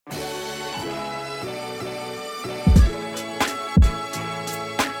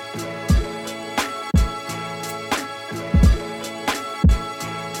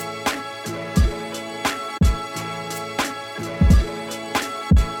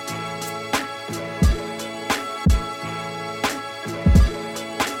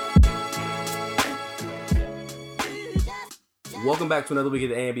Welcome back to another week of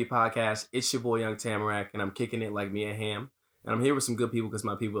the A&B podcast. It's your boy Young Tamarack, and I'm kicking it like Mia Hamm. And I'm here with some good people because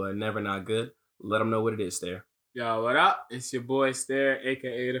my people are never not good. Let them know what it is, Stair. Yo, what up? It's your boy Stair,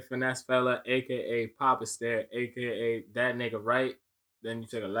 a.k.a. the Finesse Fella, a.k.a. Papa Stair, a.k.a. that nigga right. Then you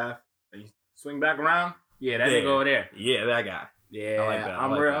take a left, and you swing back around. Yeah, that nigga over there. Yeah, that guy. Yeah, I like that.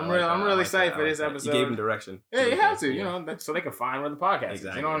 I'm really excited for this episode. You gave him direction. Yeah, you have to, you know, so they can find where the podcast is.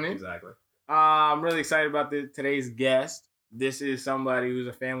 You know what I mean? Exactly. I'm really excited about today's guest. This is somebody who's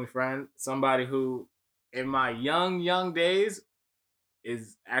a family friend, somebody who, in my young days,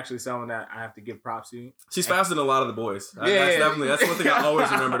 is actually someone that I have to give props to. She's faster than a lot of the boys. That's one thing I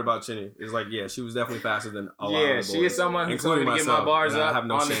always remembered about Chinny. Is like, yeah, she was definitely faster than a lot of the boys. Yeah, she is someone who told me to get my bars up on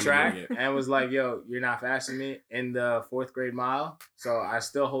the track and was like, yo, you're not faster than me in the 4th grade mile. So I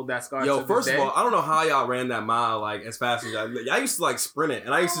still hold that scar. Yo, first of all, I don't know how y'all ran that mile like as fast as y'all. I used to like sprint it,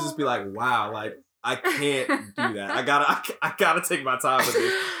 and I used to just be like, wow, like I can't do that. I gotta take my time with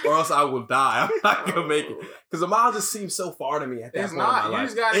this, or else I will die. I'm not gonna make it because the mile just seems so far to me at that point.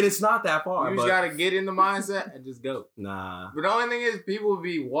 It's not. And it's not that far. You just gotta get in the mindset and just go. Nah. But the only thing is, people would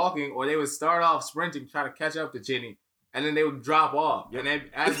be walking, or they would start off sprinting, try to catch up to Chinny, and then they would drop off. And then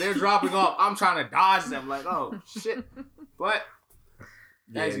as they're dropping off, I'm trying to dodge them, like, oh shit. But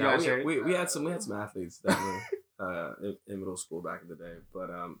yeah, no, we had some athletes that were. In middle school back in the day. But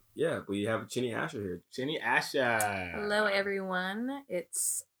yeah, we have Chinny Asher here. Chinny Asher. Hello, everyone.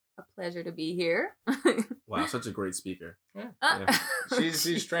 It's a pleasure to be here. Wow, such a great speaker. Yeah.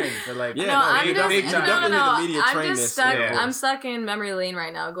 She's trained for like... Yeah, I'm stuck in memory lane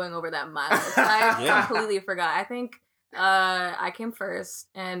right now going over that mile. I completely forgot. I think I came first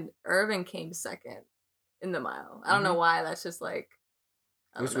and Irvin came second in the mile. I don't know why. That's just like...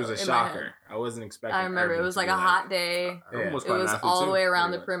 Which was a shocker. I wasn't expecting. I remember it was like a hot day. Yeah. It was all the way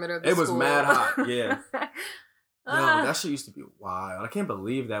around the perimeter of the school. It was mad hot. Yeah. Yo, that shit used to be wild. I can't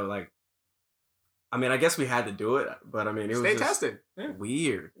believe that. Like, I mean, I guess we had to do it, but I mean, it was just tested.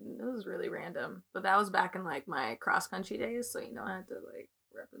 Weird. It was really random, but that was back in like my cross country days, so I had to like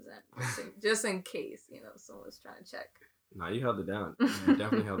represent just in case someone was trying to check. Nah, you held it down. You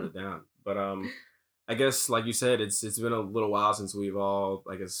definitely held it down. But I guess, like you said, it's been a little while since we've all,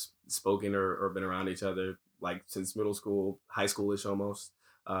 I guess, spoken or been around each other, like since middle school, high schoolish almost.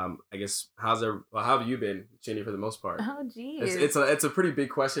 I guess how have you been, Chinny, for the most part? Oh, geez, it's a pretty big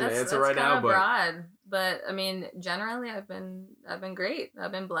question to answer right now, but broad. But I mean, generally, I've been great.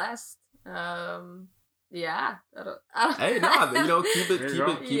 I've been blessed. Yeah. Hey, no, keep it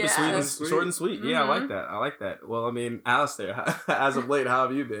short and sweet. Mm-hmm. Yeah, I like that. Well, I mean, Alistair, as of late, how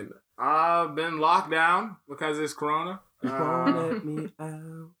have you been? I've been locked down because it's Corona. Let me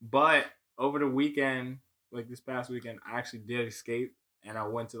out. But over the weekend, like this past weekend, I actually did escape, and I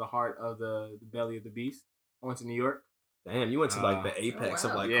went to the heart of the belly of the beast. I went to New York. Damn, you went to like the apex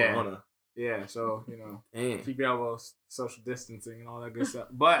of like Corona. Yeah, so keep your elbows, social distancing, and all that good stuff.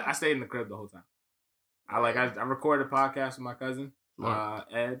 But I stayed in the crib the whole time. I recorded a podcast with my cousin,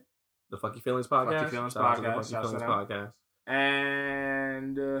 Ed. The Fucky Feelings podcast. Fucky Feelings podcast.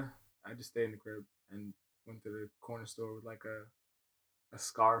 And I just stayed in the crib and went to the corner store with like a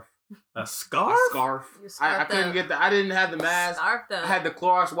scarf. A scarf? A scarf. I couldn't get I didn't have the mask. Scarf I had the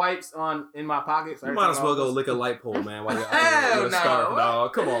Clorox wipes in my pockets. You might as well go lick a light pole, man. While you're out with a scarf,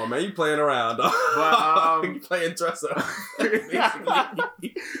 dog. Come on, man. You playing around, dog. But you playing dress up.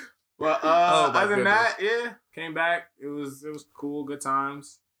 Well, other than that, came back. It was cool, good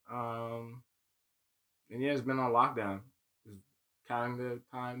times. And it's been on lockdown. Just counting the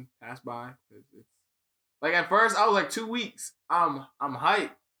time pass by. It's like at first I was like 2 weeks. I'm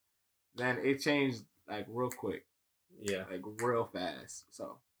hyped. Then it changed like real quick. Yeah, like real fast.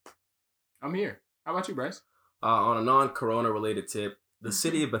 So I'm here. How about you, Bryce? On a non-corona related tip, the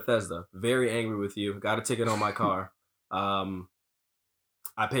city of Bethesda very angry with you. Got a ticket on my car.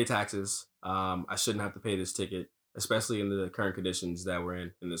 I pay taxes. I shouldn't have to pay this ticket, especially in the current conditions that we're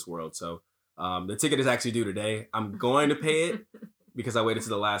in this world. So the ticket is actually due today. I'm going to pay it because I waited to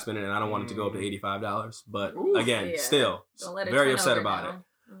the last minute and I don't want it to go up to $85. But still, very upset about it.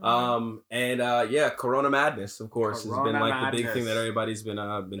 Corona madness, of course, has been like the big thing that everybody's been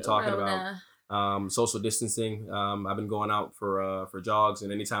talking about. Social distancing. I've been going out for jogs,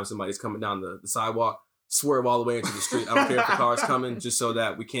 and anytime somebody's coming down the sidewalk, swerve all the way into the street. I don't care if the car's coming, just so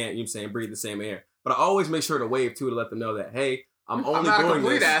that we can't, breathe the same air. But I always make sure to wave too to let them know that, hey, I'm only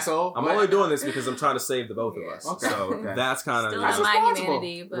doing this because I'm trying to save the both of us. Okay. So that's kind of my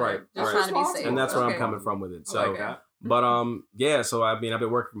humanity, but just trying to be safe. And that's where I'm coming from with it. So, so I've been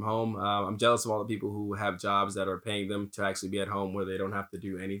working from home. I'm jealous of all the people who have jobs that are paying them to actually be at home where they don't have to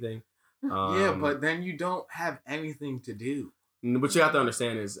do anything. But then you don't have anything to do. What you have to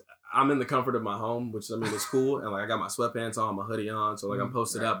understand is I'm in the comfort of my home, which I mean is cool, and like I got my sweatpants on, my hoodie on, so like I'm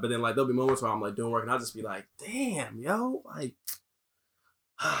posted up. But then like there'll be moments where I'm like doing work, and I'll just be like, "Damn, yo, like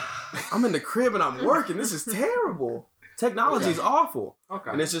I'm in the crib and I'm working. This is terrible. Technology is awful."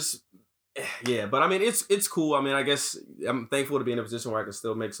 Okay, and it's just yeah. But I mean, it's cool. I mean, I guess I'm thankful to be in a position where I can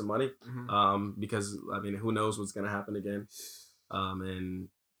still make some money. Because I mean, who knows what's gonna happen again. And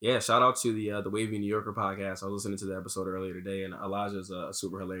yeah, shout out to the Wavy New Yorker podcast. I was listening to the episode earlier today, and Elijah's a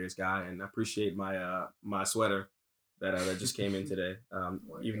super hilarious guy, and I appreciate my my sweater that just came in today.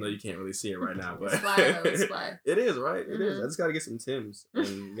 Even though you can't really see it right now, but it's fly. It is, right? It is. I just got to get some Timbs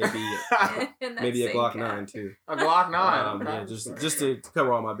and maybe a Glock 9 too. A Glock 9. Yeah, just to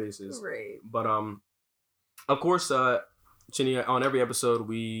cover all my bases. Great. But of course, Chinny, on every episode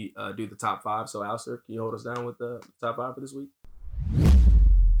we do the top 5. So Alistair, can you hold us down with the top 5 for this week?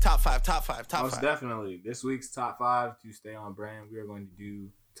 Top five. Most definitely. This week's top 5, to stay on brand, we are going to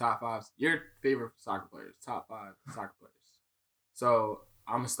do top 5s. Your favorite soccer players. Top 5 soccer players. So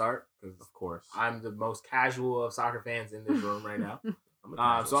I'm going to start because, of course, I'm the most casual of soccer fans in this room right now.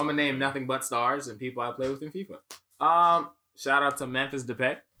 So I'm going to name nothing but stars and people I play with in FIFA. Shout out to Memphis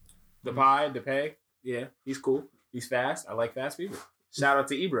Depay. Yeah, he's cool. He's fast. I like fast people. Shout out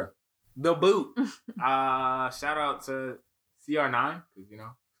to Ibra. The Boot. Shout out to CR9 because, you know,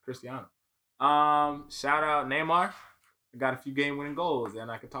 Cristiano. Shout out Neymar. I got a few game-winning goals,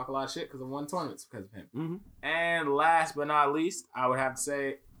 and I can talk a lot of shit because I won tournaments because of him. Mm-hmm. And last but not least, I would have to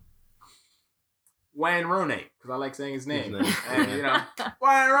say Wayne Rooney because I like saying his name. And, you know,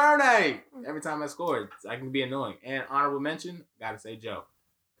 Wayne Rooney! Every time I scored, I can be annoying. And honorable mention, got to say Joe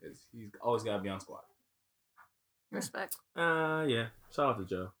because he's always got to be on squad. Respect. Yeah. Shout out to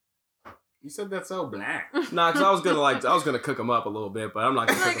Joe. You said that so bland. Nah, because I was gonna cook him up a little bit, but I'm not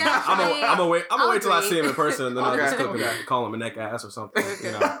gonna cook him up. I'm gonna wait till I see him in person, and then I'll just cook him, call him a neck ass or something.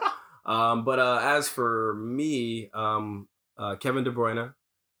 You know. But as for me, Kevin De Bruyne,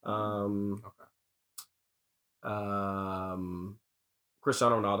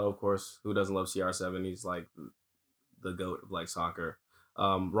 Cristiano Ronaldo, of course. Who doesn't love CR7? He's like the GOAT of like soccer.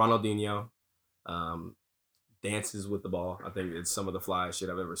 Ronaldinho. Dances with the ball. I think it's some of the flyest shit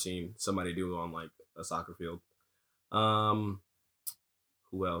I've ever seen somebody do on like a soccer field. Who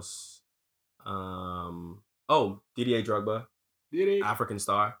else? Didier Drogba. African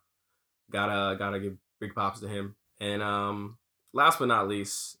star. Gotta give big props to him. And last but not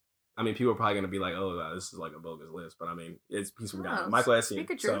least, I mean, people are probably gonna be like, "Oh, wow, this is like a bogus list," but I mean, he's from Ghana. Michael Essien.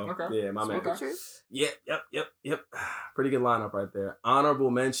 So yeah, my man. Yep. Pretty good lineup right there. Honorable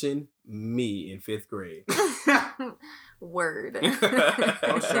mention, me in 5th grade. Word.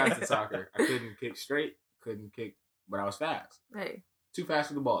 I was trash at soccer. I couldn't kick straight. But I was fast. Hey. Too fast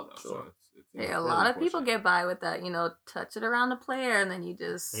for the ball though. Sure. So a lot of people get by with that, you know, touch it around the player and then you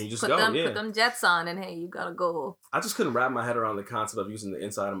just put them jets on and hey, you got a goal. I just couldn't wrap my head around the concept of using the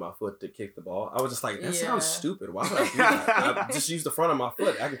inside of my foot to kick the ball. I was just like, that sounds stupid. Why would I do that? I just use the front of my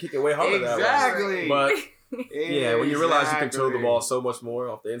foot. I can kick it way harder that way. Exactly. But yeah, when you realize you control the ball so much more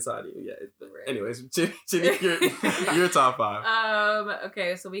off the inside, anyways, Chinny, your top 5.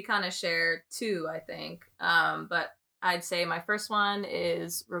 Okay, so we kind of share 2, I think. But I'd say my first one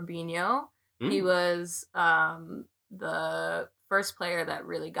is Robinho. He was the first player that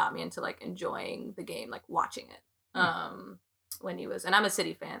really got me into like enjoying the game, like watching it. When he was, and I'm a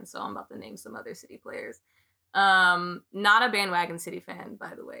City fan, so I'm about to name some other City players. Not a bandwagon City fan,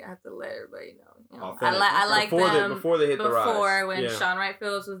 by the way. I have to let everybody know. I like them before they hit the rise. Before when Sean Wright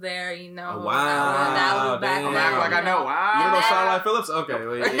Phillips was there, you know. Oh, wow, that was back then. Like I know. Wow. You don't know Sean Wright Phillips? Okay.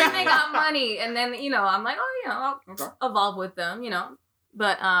 Well, and then they got money, and then I'm like, I'll evolve with them,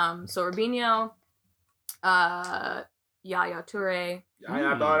 But so Robinho, Yaya Toure,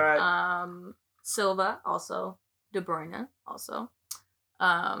 Silva, also De Bruyne, also.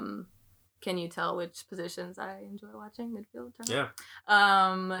 Can you tell which positions I enjoy watching? Midfield, yeah.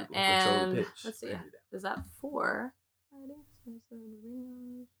 And let's see, is that 4?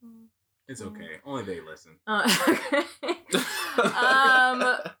 It's okay. Only they listen.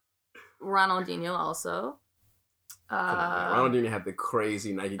 Ronaldinho also. Ronaldinho had the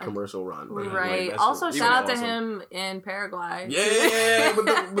crazy Nike commercial run. Right. Like, also, shout out to him in Paraguay. Yeah, with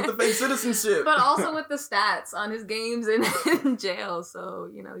the fake citizenship. But also with the stats on his games in jail. So,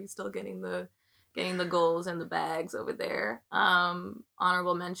 he's still getting the goals and the bags over there.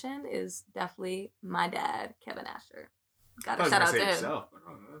 Honorable mention is definitely my dad, Kevin Asher. Gotta shout out to him.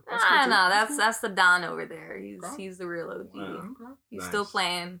 No, that's the Don over there. He's the real OG. Wow. He's still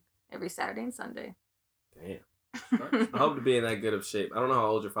playing every Saturday and Sunday. Damn. I hope to be in that good of shape. I don't know how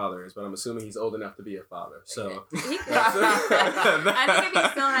old your father is, but I'm assuming he's old enough to be a father. So I think if he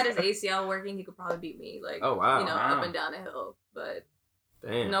still had his ACL working, he could probably beat me. Like, oh wow, up and down a hill. But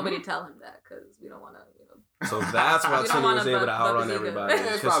nobody tell him that because we don't want to, So that's why Chinny was able to outrun everybody,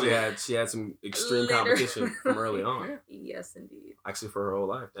 because she had some extreme competition from early on. Yes, indeed. Actually, for her whole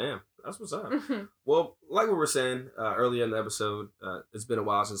life. Damn, that's what's up. Well, like we were saying earlier in the episode, it's been a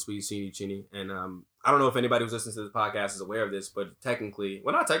while since we've seen you, Chinny, and I don't know if anybody who's listening to this podcast is aware of this, but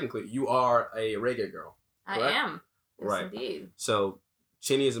not technically, you are a reggae girl. Correct? I am. Yes, right. Indeed. So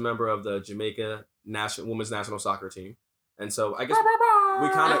Chinny is a member of the Jamaica women's national soccer team, and so I guess we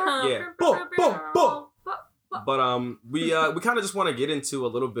kind of boom. But we kind of just want to get into a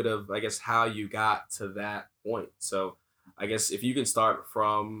little bit of, I guess, how you got to that point. So I guess if you can start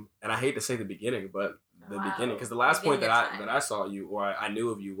from, and I hate to say the beginning, but the beginning, because the last point that I saw you, or I knew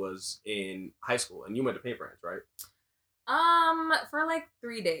of you, was in high school, and you went to Paint Branch, right? For like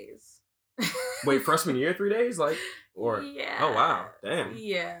 3 days. Wait, freshman year, 3 days, yeah. Oh wow, damn.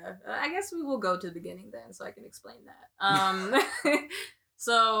 Yeah, I guess we will go to the beginning then, so I can explain that.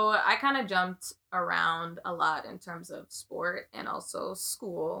 So I kind of jumped around a lot in terms of sport and also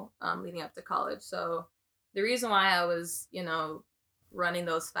school, leading up to college. So the reason why I was, running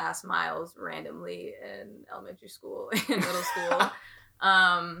those fast miles randomly in elementary school and middle school,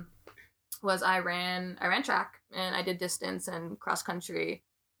 was I ran track and I did distance and cross country.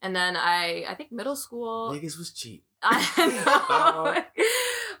 And then I think middle school. Niggas was cheap. I know.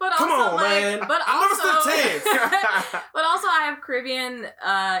 But come also, on, man. But I also, never stood chance. But also, I have Caribbean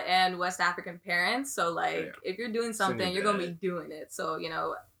and West African parents. So, if you're doing something, you're going to be doing it. So,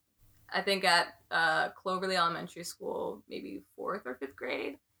 I think at Cloverleigh Elementary School, maybe 4th or 5th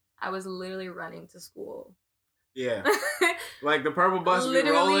grade, I was literally running to school. Yeah. Like the purple bus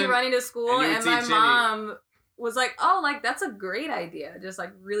literally running to school. And my mom was like, oh, that's a great idea. Just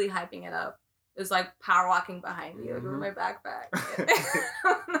really hyping it up. It was power walking behind me with my backpack. I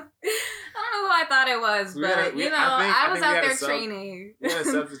don't know who I thought it was, but I was out there training. We had a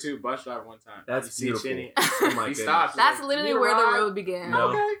substitute bus driver one time. That's beautiful. Chinny. Oh my he stopped. That's literally where the road began. No.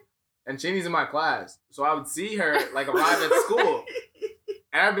 Okay. And Chinny's in my class, so I would see her arrive at school,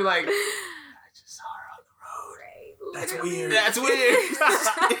 and I'd be like, "I just saw her on the road. Right. That's weird. That's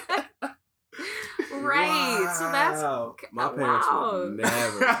weird." Right. Wow. So that's my parents would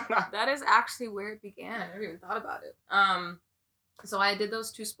never. That is actually where it began. I never even thought about it. So I did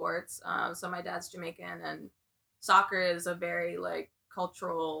those two sports. So my dad's Jamaican, and soccer is a very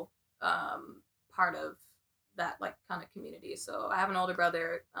cultural part of that kind of community. So I have an older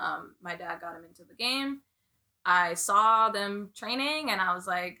brother. My dad got him into the game. I saw them training, and I was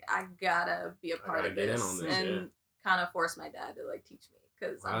like, I gotta be a part of this, and kind of forced my dad to teach me.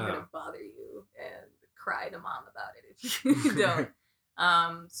 Because I'm gonna bother you and cry to mom about it if you don't.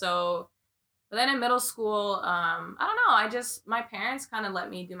 But then in middle school, I don't know. My parents kind of let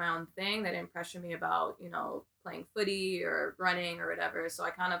me do my own thing. They didn't pressure me about playing footy or running or whatever. So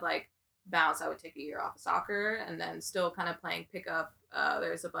I kind of bounced. I would take a year off of soccer and then still kind of playing pickup.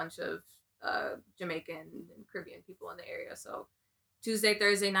 There's a bunch of Jamaican and Caribbean people in the area. So Tuesday,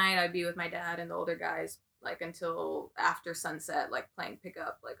 Thursday night, I'd be with my dad and the older guys. Until after sunset, playing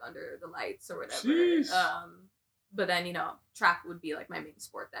pickup, under the lights or whatever. But then, track would be my main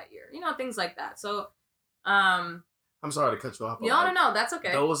sport that year. Things like that. So, I'm sorry to cut you off. No, that's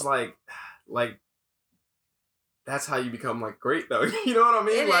okay. Those that's how you become great though. You know what I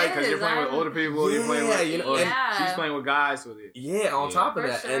mean? Because you're playing with older people, you're playing with she's playing with guys with it. Yeah, on top of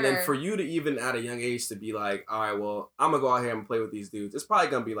that. Sure. And then for you to even at a young age to be all right, well, I'm gonna go out here and play with these dudes. It's probably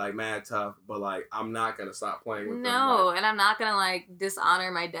gonna be mad tough, but I'm not gonna stop playing with them. No, and I'm not gonna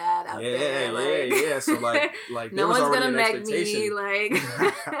dishonor my dad out there. Yeah. So no one's gonna make me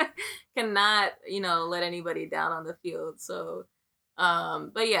cannot, let anybody down on the field. So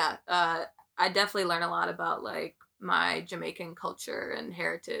but yeah, I definitely learned a lot about my Jamaican culture and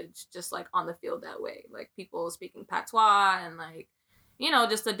heritage just on the field that way. People speaking patois and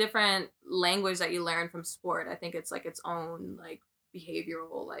just a different language that you learn from sport. I think it's its own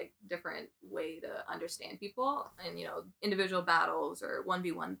behavioral different way to understand people and individual battles or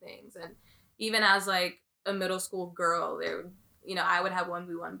 1v1 things. And even as a middle school girl, there I would have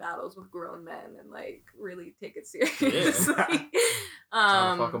 1v1 battles with grown men and really take it seriously.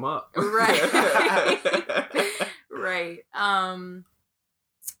 Trying to fuck them up. Right. Right.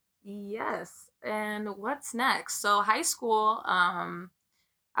 Yes. And what's next? So high school, I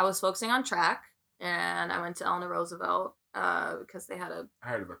was focusing on track, and I went to Eleanor Roosevelt because they had I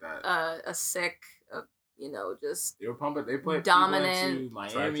heard about that. A sick, just they were pumping. They put dominant into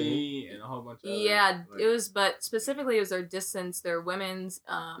Miami and a whole bunch of it was, but specifically it was their women's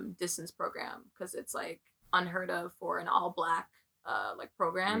distance program, because it's like unheard of for an all black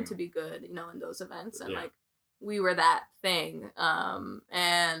program to be good, in those events, and like we were that thing.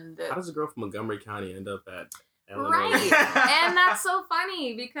 And how does a girl from Montgomery County end up at Illinois? Right. And that's so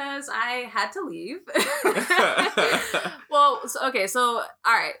funny because I had to leave. Well, so all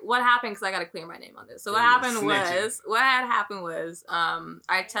right, what happened, because I got to clear my name on this. So what had happened was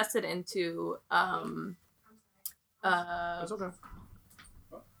I tested into that's okay.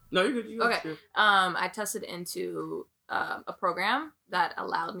 No, you're good. Okay. Good. I tested into a program that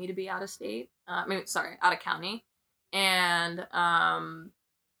allowed me to be out of state. Out of county. And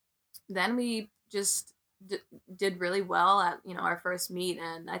then we just did really well at our first meet,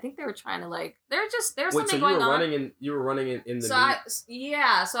 and I think they were trying to something going on. You were running in the so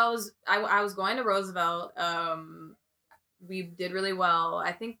meet? So I was going to Roosevelt. We did really well.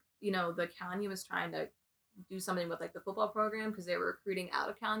 I think the county was trying to do something with like the football program because they were recruiting out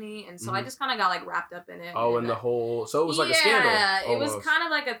of county, and so I just kind of got like wrapped up in it. Oh, and the whole so it was like a scandal. Yeah, it was kind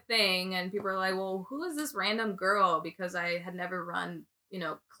of like a thing, and people were like, "Well, who is this random girl?" Because I had never run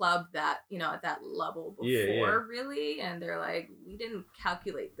club that at that level before, really, and they're like, "We didn't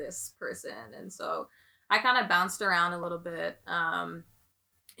calculate this person," and so I kind of bounced around a little bit,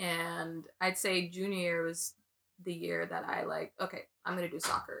 and I'd say junior year was the year that I okay, I'm gonna do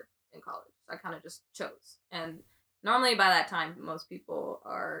soccer in college. I kind of just chose. And normally by that time, most people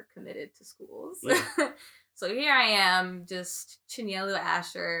are committed to schools. Yeah. So here I am, just Chinyelu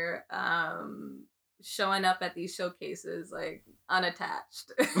Asher, showing up at these showcases,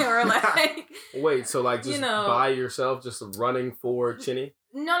 unattached. Or Wait, so just by yourself, just running for Chinny?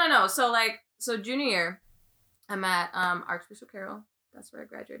 No. So junior year, I'm at Archbishop Carroll. That's where I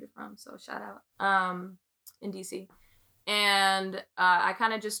graduated from. So shout out. In DC. And I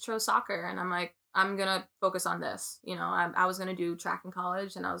kind of just chose soccer, and I'm like, I'm going to focus on this. I was going to do track in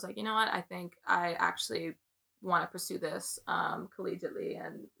college, and I was like, you know what? I think I actually want to pursue this collegiately,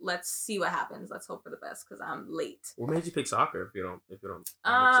 and let's see what happens. Let's hope for the best, because I'm late. What made you pick soccer if you don't?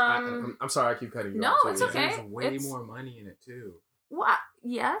 I'm sorry, I keep cutting you off. No, it's okay. There's way more money in it, too. Well,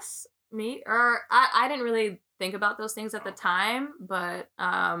 yes, me. Or I didn't really think about those things at the time, but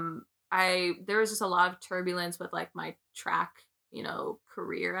there was just a lot of turbulence with my track,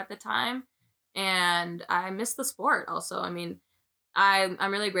 career at the time. And I missed the sport also. I mean, I'm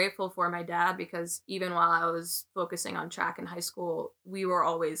really grateful for my dad, because even while I was focusing on track in high school, we were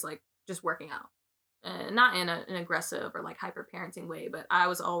always just working out, not in an aggressive or hyper parenting way, but I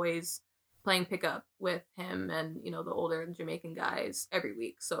was always playing pickup with him and, the older Jamaican guys every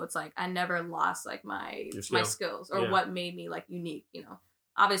week. So it's I never lost my skills or what made me unique,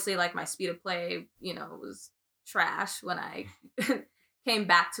 Obviously, my speed of play, was trash when I came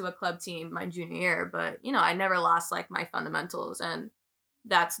back to a club team my junior year. But, I never lost, my fundamentals. And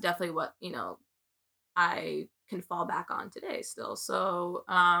that's definitely what, I can fall back on today still. So,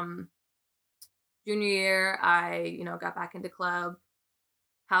 junior year, I, got back into club.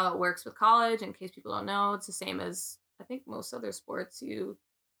 How it works with college, in case people don't know, it's the same as, I think, most other sports. You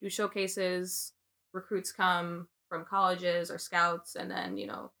do showcases, recruits come from colleges or scouts, and then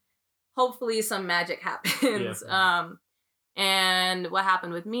hopefully some magic happens. Yeah. And what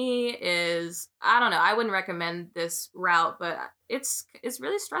happened with me is, I don't know, I wouldn't recommend this route, but it's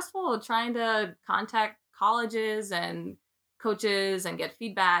really stressful trying to contact colleges and coaches and get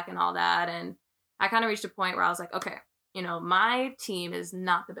feedback and all that. And I kind of reached a point where I was like, okay, my team is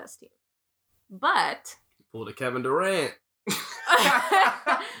not the best team, but pull the Kevin Durant.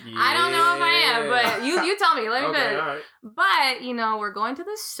 I don't know if I am, but you tell me. Let me finish. Right. But, we're going to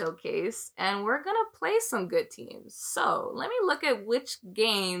this showcase, and we're going to play some good teams. So let me look at which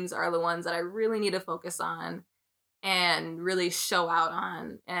games are the ones that I really need to focus on and really show out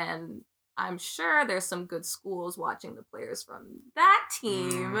on. And I'm sure there's some good schools watching the players from that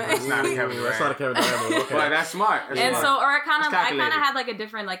team. That's not a Kevin Durant. That's not a Kevin Durant. Okay. But that's smart. So, or I kind of had a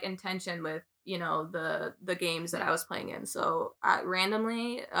different intention with, the games that I was playing in. So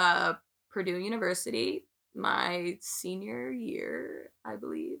randomly, Purdue University, my senior year, I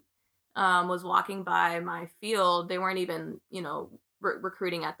believe, was walking by my field. They weren't even,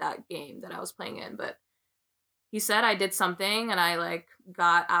 recruiting at that game that I was playing in, but he said I did something, and I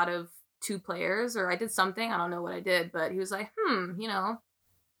got out of 2 players, or I did something. I don't know what I did, but he was like,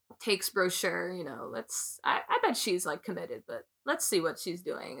 takes brochure, I bet she's committed, but let's see what she's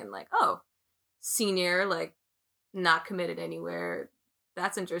doing. And senior, not committed anywhere.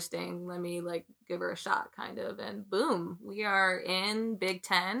 That's interesting. Let me give her a shot, kind of. And boom, we are in Big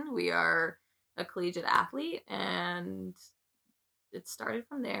Ten. We are a collegiate athlete, and it started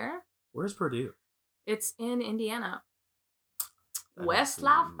from there. Where's Purdue? It's in Indiana. That West does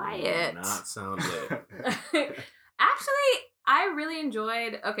Lafayette. Not sound it. Actually, I really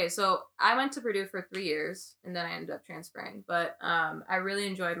enjoyed. Okay, so I went to Purdue for 3 years, and then I ended up transferring. But I really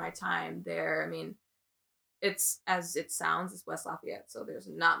enjoyed my time there. I mean, it's as it sounds, it's West Lafayette, so there's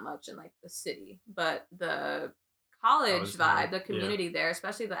not much in like the city, but the college vibe, the community there,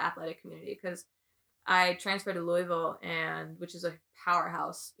 especially the athletic community, because I transferred to Louisville, which is a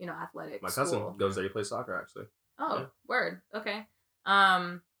powerhouse, athletic. My cousin goes there. He plays soccer, actually. Oh, yeah. Word. Okay.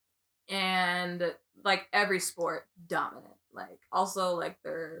 And like every sport dominant. Like also like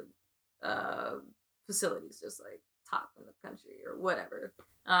their facilities just like top in the country or whatever.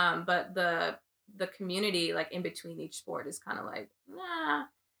 But the community like in between each sport is kind of like a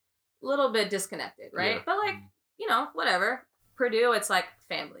little bit disconnected, right? Yeah. But like whatever. Purdue, it's like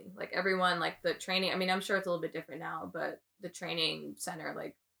family. Like everyone, like the training. I mean, I'm sure it's a little bit different now, but the training center,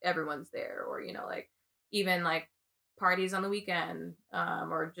 like everyone's there, or like even like parties on the weekend,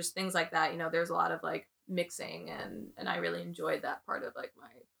 or just things like that. There's a lot of like mixing, and I really enjoyed that part of like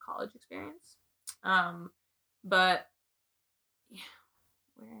my college experience. But yeah,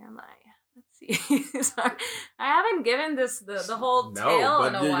 where am I? Let's see. Sorry, I haven't given this the whole tale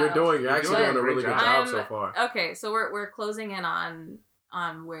in a while. You're actually doing a really good job so far. Okay, so we're closing in on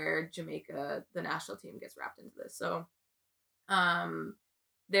where Jamaica, the national team, gets wrapped into this. So,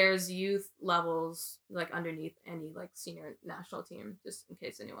 there's youth levels like underneath any like senior national team, just in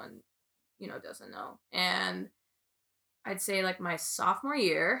case anyone doesn't know. And I'd say like my sophomore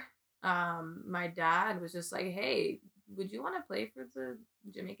year, my dad was just like, "Hey, would you want to play for the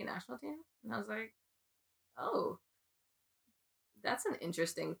Jamaican national team?" And I was like, "Oh, that's an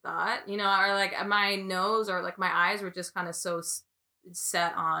interesting thought," or like my nose or like my eyes were just kind of so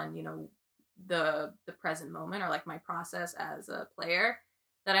set on the present moment or like my process as a player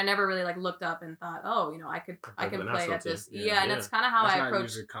that I never really like looked up and thought, oh, I could play at this. Yeah, and that's kind of how I approach. That's not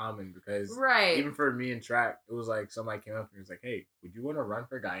usually common because right. Even for me in track, it was like somebody came up and was like, "Hey, would you want to run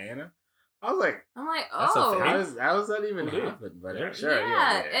for Guyana?" I'm like, oh, how does that even happen? But yeah, sure,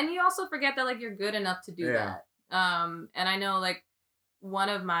 yeah. And you also forget that like you're good enough to do that. And I know like one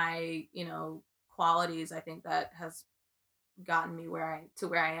of my qualities I think that has gotten me where I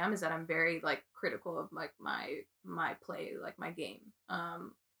am is that I'm very like critical of like my play, like my game.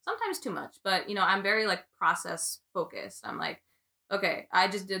 Sometimes too much, but I'm very like process focused. I'm like, okay, I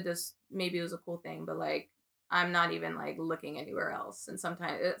just did this. Maybe it was a cool thing, but like I'm not even like looking anywhere else. And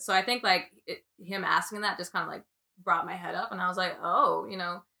sometimes, so I think like him asking that just kind of like brought my head up, and I was like, oh,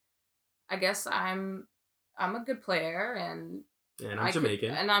 I guess I'm a good player, and I'm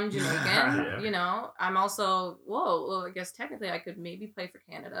Jamaican. Yeah. I'm also, well, I guess technically I could maybe play for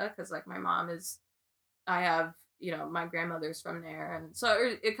Canada because like my mom I have, my grandmother's from there. And so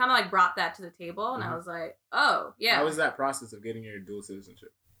it kind of like brought that to the table, and I was like, oh, yeah. How was that process of getting your dual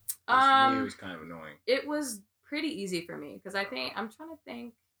citizenship? For me, it was kind of annoying. It was pretty easy for me because I'm trying to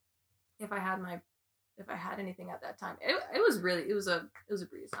think if I had anything at that time. It was a breeze. I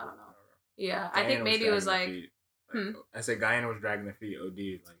don't know. Yeah, Guyana I think maybe it was like. I said Guyana was dragging their feet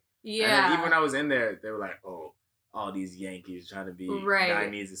OD. Like, yeah. And then even when I was in there, they were like, "Oh, all these Yankees trying to be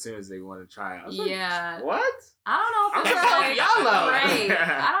Guyanese as soon as they want to try." I was like, what? I don't know if it was like, yellow. Right.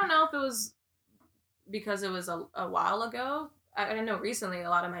 I don't know if it was because it was a while ago. I know recently a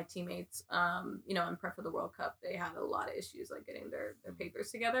lot of my teammates, in prep for the World Cup, they had a lot of issues like getting their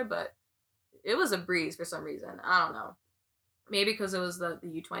papers together, but it was a breeze for some reason. I don't know. Maybe because it was the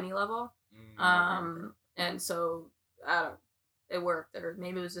U20 level. And so, it worked. Or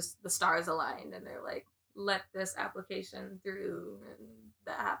maybe it was just the stars aligned and they're like, let this application through. And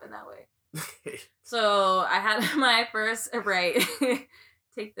that happened that way. So I had my first, right,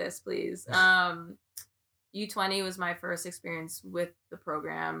 take this, please. U20 was my first experience with the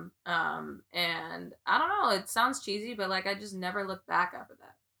program. And I don't know, it sounds cheesy, but like I just never looked back after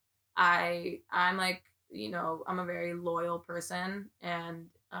that. I'm like, I'm a very loyal person, and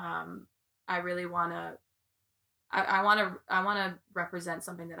I really want to I want to represent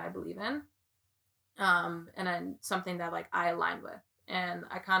something that I believe in, and then something that like I align with. And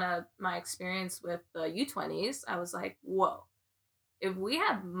my experience with the U20s, I was like, whoa, if we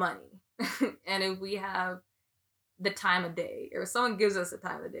have money and if we have the time of day, or someone gives us the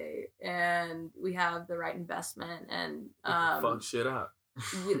time of day, and we have the right investment, and fuck shit up,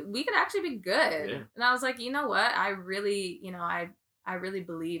 we could actually be good. Yeah. And I was like, you know what? I really, I really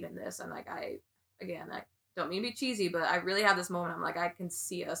believe in this. And like, I don't mean to be cheesy, but I really have this moment. I'm like, I can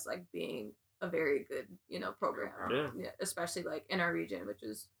see us like being a very good, program, especially like in our region, which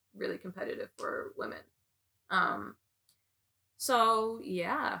is really competitive for women. So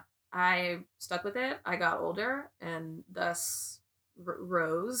yeah, I stuck with it. I got older and thus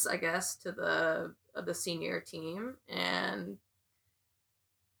rose, I guess, to the senior team and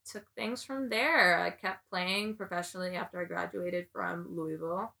took things from there. I kept playing professionally after I graduated from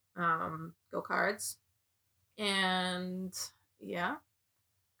Louisville, Go Cards, and yeah,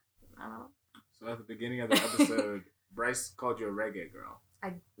 I don't know. So at the beginning of the episode, Bryce called you a reggae girl.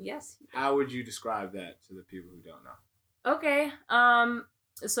 Yes. How would you describe that to the people who don't know? Okay.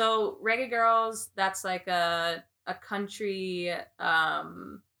 So Reggae Girls, that's like a country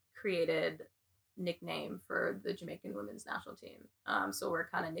created nickname for the Jamaican women's national team. So we're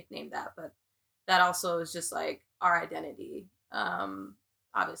kind of nicknamed that, but that also is just like our identity.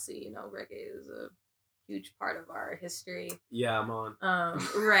 Obviously, you know, reggae is a huge part of our history. Yeah, I'm on.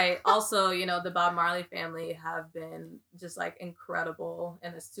 Right. Also, you know, the Bob Marley family have been just like incredible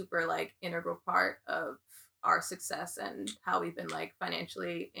and a super like integral part of our success and how we've been like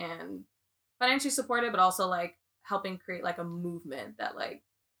financially supported, but also like helping create like a movement that like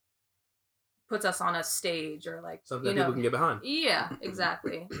puts us on a stage or like something that people can get behind. Yeah,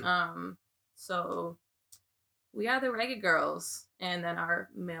 exactly. So we are the Reggae Girls, and then our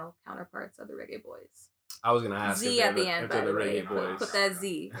male counterparts are the Reggae Boys. I was gonna ask Z at the end, by the way. Reggae Boys. Put that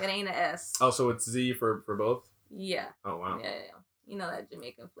Z. It ain't an S. Oh, so it's Z for both? Yeah. Oh wow. Yeah. You know that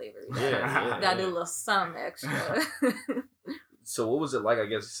Jamaican flavor. Yeah. Gotta do a little something extra. So what was it like, I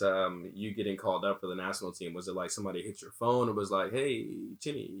guess, you getting called up for the national team? Was it like somebody hit your phone and was like, hey,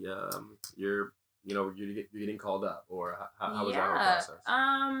 Chinny, you're getting called up? Or how was that whole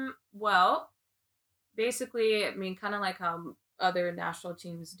process? Well, basically, I mean, kind of like how other national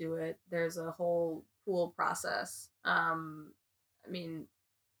teams do it, there's a whole pool process. I mean,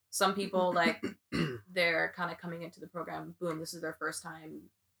 some people, like, they're kind of coming into the program, boom, this is their first time,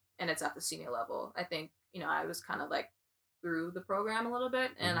 and it's at the senior level. I think, you know, I was kind of like through the program a little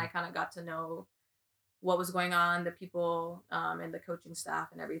bit, and I kind of got to know what was going on, the people and the coaching staff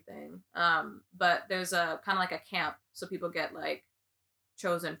and everything. But there's a kind of like a camp, so people get like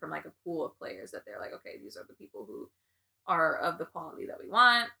chosen from like a pool of players that they're like, okay, these are the people who are of the quality that we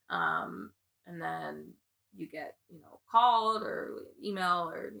want. And then you get, you know, called or email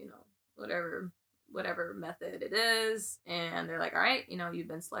or, you know, whatever method it is. And they're like, all right, you know, you've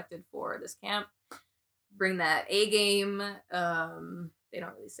been selected for this camp. Bring that A game. They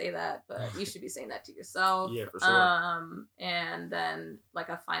don't really say that, but you should be saying that to yourself. Yeah, for sure. And then like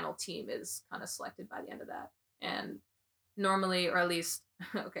a final team is kind of selected by the end of that. And normally, or at least,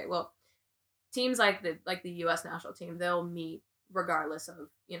 okay, well, teams like the U.S. national team, they'll meet regardless of,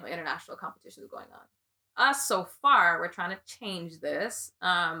 you know, international competitions going on. Us, so far, we're trying to change this.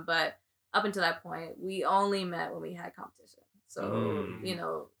 But up until that point, we only met when we had competition. So, you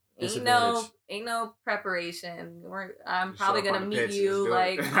know, ain't no preparation. I'm probably gonna meet you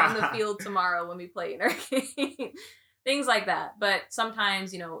like on the field tomorrow when we play in our game. Things like that. But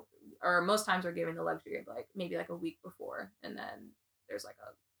sometimes, you know, or most times we're given the luxury of like maybe like a week before, and then there's like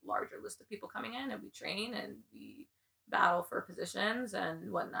a larger list of people coming in, and we train and we battle for positions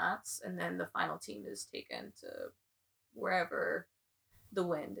and whatnots, and then the final team is taken to wherever the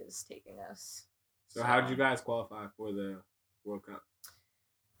wind is taking us. So how did you guys qualify for the World Cup?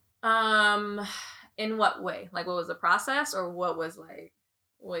 In what way? Like, what was the process, or what was like?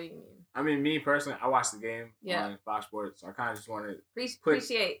 What do you mean? I mean, me personally, I watched the game on Fox Sports, so I kind of just wanted to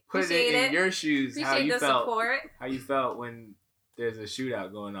appreciate it in your shoes. Appreciate how you felt? Support. How you felt when there's a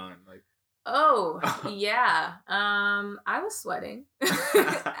shootout going on? Like, yeah. I was sweating.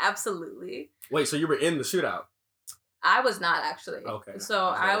 Absolutely. Wait, so you were in the shootout? I was not actually. Okay. So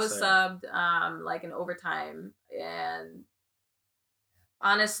I was subbed like in overtime, and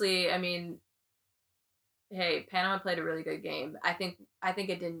honestly, I mean, hey, Panama played a really good game. I think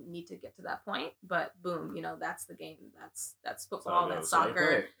it didn't need to get to that point, but boom, you know, that's the game. That's football. That's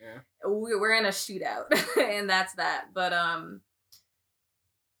soccer. Yeah. We're in a shootout, and that's that. But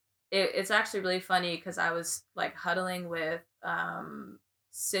it's actually really funny because I was like huddling with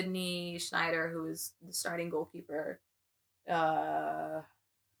Sydney Schneider, who is the starting goalkeeper.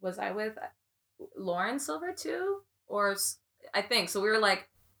 Was I with Lauren Silver too, or I think so? We were like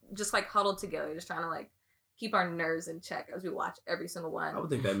just like huddled together, just trying to like keep our nerves in check as we watch every single one. I would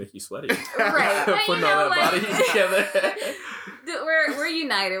think that make you sweaty. Right. Putting all that body together. We're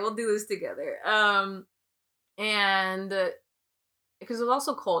united. We'll do this together. And because it was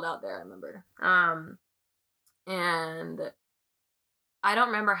also cold out there, I remember. And I don't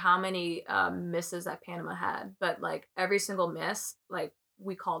remember how many misses that Panama had, but like every single miss, like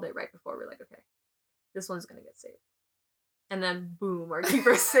we called it right before. We're like, okay, this one's gonna get saved. And then boom, our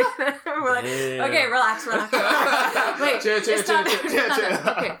keeper's sitting there. We're like, okay, relax. Wait, chill.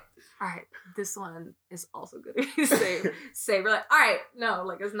 Okay, all right, this one is also good. Save. We're like, all right, no,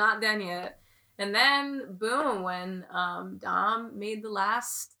 like it's not done yet. And then boom, when Dom made the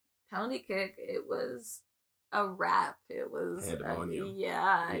last penalty kick, it was a wrap. It was it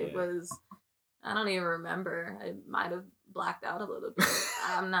was. I don't even remember. I might have blacked out a little bit.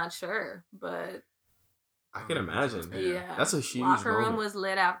 I'm not sure, but. I can imagine. Yeah. That's a huge Locker moment. room was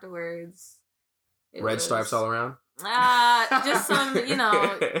lit afterwards. Red stripes all around? Just some,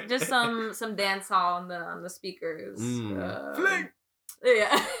 just some dance hall on the speakers. Flick!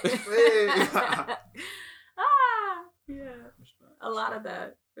 Yeah. Yeah. A lot of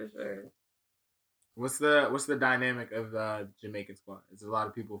that, for sure. What's the dynamic of the Jamaican squad? Is it a lot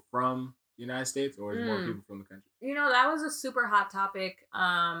of people from the United States, or is it more people from the country? That was a super hot topic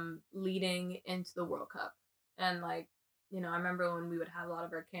leading into the World Cup. And I remember when we would have a lot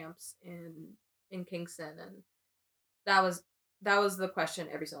of our camps in Kingston, and that was the question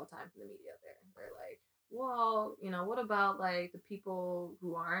every single time from the media there. They're like, well, what about the people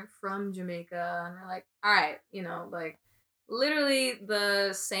who aren't from Jamaica? And we're like, all right, literally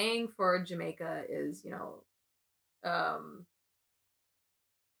the saying for Jamaica is,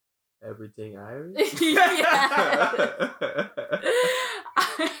 everything Irish?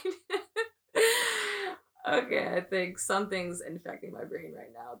 Okay, I think something's infecting my brain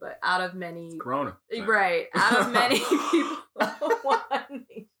right now, but out of many... Corona. Right. Out of many people... One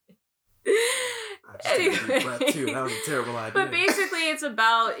nation. Anyway. Too. That was a terrible idea. But basically it's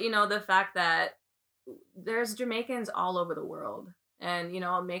about, the fact that there's Jamaicans all over the world. And,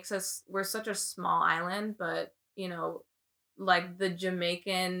 it makes us... We're such a small island, but, the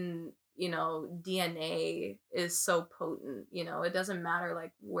Jamaican... DNA is so potent. It doesn't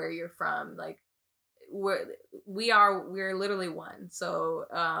matter where you're from. We're literally one. So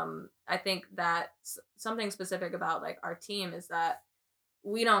I think that something specific about our team is that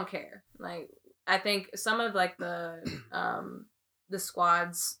we don't care. I think some of the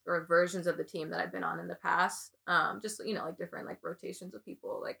squads or versions of the team that I've been on in the past, just different rotations of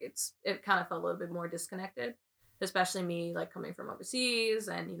people, it kind of felt a little bit more disconnected. Especially me, coming from overseas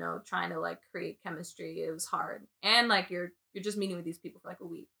and, trying to, create chemistry. It was hard. And, you're just meeting with these people for, a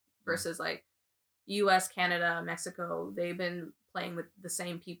week. Versus, U.S., Canada, Mexico, they've been playing with the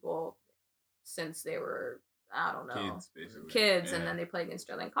same people since they were, I don't know. Kids, basically. Kids, and then they play against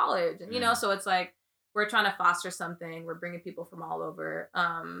Sterling College. And, so it's we're trying to foster something. We're bringing people from all over.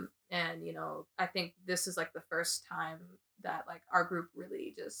 And, I think this is, the first time that, our group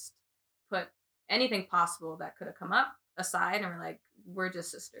really just put anything possible that could have come up aside, and we're just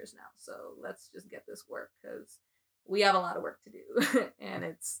sisters now, so let's just get this work because we have a lot of work to do. And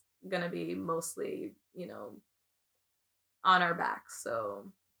it's gonna be mostly on our backs.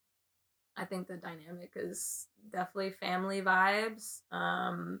 So I think the dynamic is definitely family vibes,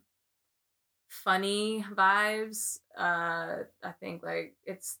 funny vibes. I think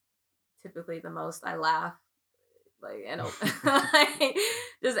it's typically the most I laugh.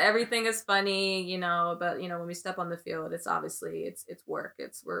 Just everything is funny, but when we step on the field, it's obviously it's work.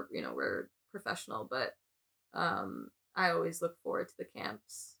 We're professional, but I always look forward to the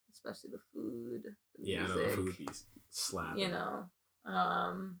camps, especially the food, the music. I know the food piece slap.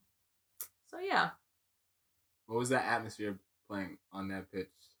 So yeah. What was that atmosphere playing on that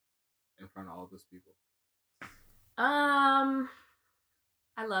pitch in front of all those people? I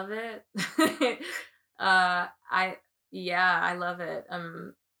love it. I love it.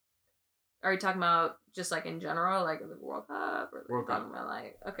 Are you talking about just in general, the World Cup, or World talking Cup. about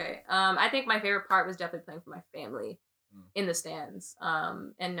okay. I think my favorite part was definitely playing for my family in the stands,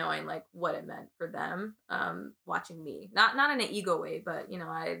 and knowing what it meant for them, watching me, not in an ego way, but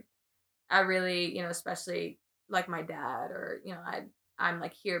I really, especially my dad, or I'm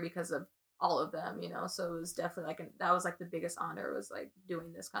here because of all of them, so it was definitely that was the biggest honor, was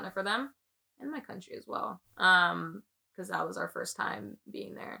doing this kind of for them. And my country as well, because that was our first time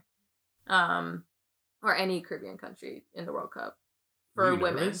being there, or any Caribbean country in the World Cup for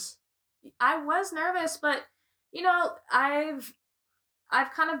women. Nervous? I was nervous, but I've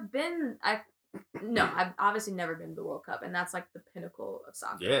kind of been. I've obviously never been to the World Cup, and that's the pinnacle of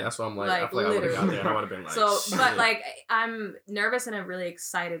soccer. Yeah, that's what I'm I feel I would have got there and I would have been so, but I'm nervous in a really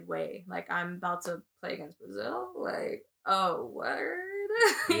excited way. I'm about to play against Brazil. Oh, word.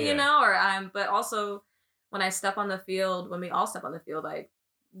 Yeah. But also when I step on the field, when we all step on the field,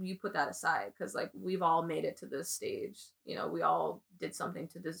 you put that aside, because we've all made it to this stage. We all did something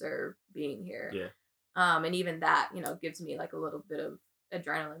to deserve being here. Yeah. And even that, gives me a little bit of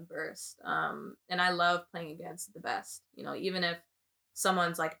adrenaline burst. And I love playing against the best. You know, even if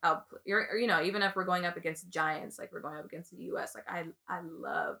someone's like even if we're going up against giants, like we're going up against the US, like I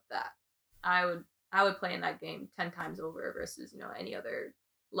love that. I would play in that game 10 times over versus, you know, any other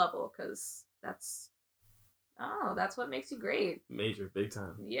level, because that's what makes you great. Major, big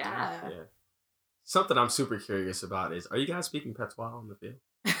time. Yeah. Something I'm super curious about is, are you guys speaking patois on the field?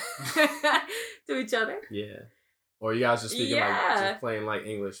 To each other? Yeah. Or are you guys just speaking like just playing like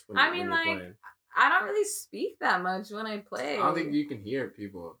English when you're playing? I don't really speak that much when I play. I don't think you can hear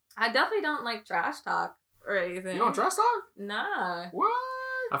people. I definitely don't like trash talk or anything. You don't trash talk? Nah. What?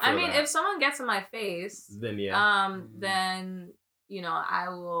 I mean, if someone gets in my face, then then, you know, I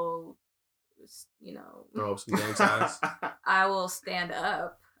will, you know, throw up some game ties. I will stand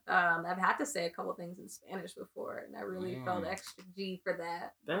up. I've had to say a couple things in Spanish before, and I really felt extra G for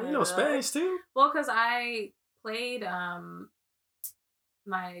that. Damn, you know Spanish too? Well, because I played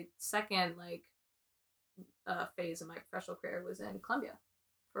my second phase of my professional career was in Colombia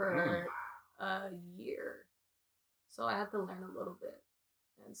for a year, so I had to learn a little bit,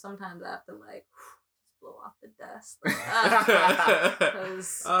 and sometimes I have to just blow off the dust.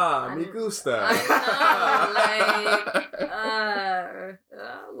 Me gusta. I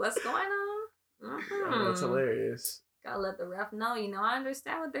know, what's going on? Mm-hmm. That's hilarious. Gotta let the ref know, you know, I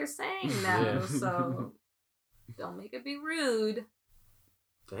understand what they're saying now, so don't make it be rude.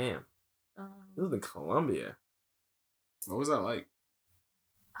 Damn. You lived in Colombia. What was that like?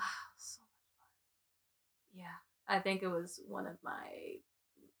 So much fun. Yeah. I think it was one of my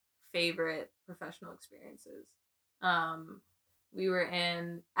favorite professional experiences. We were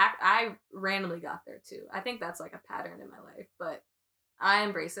I randomly got there too. I think that's like a pattern in my life, but I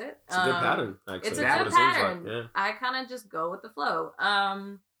embrace it. It's a good pattern, actually. It's a good pattern. Like, yeah. I kind of just go with the flow.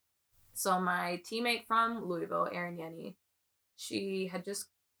 So my teammate from Louisville, Erin Yenny, she had just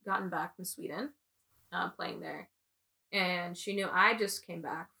gotten back from Sweden, playing there. And she knew I just came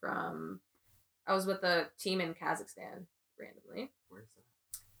back I was with a team in Kazakhstan, randomly. Where's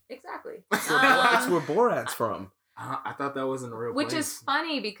that? Exactly. That's where Borat's from. I thought that wasn't a real place. Which is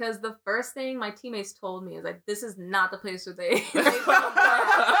funny, because the first thing my teammates told me is like, this is not the place where they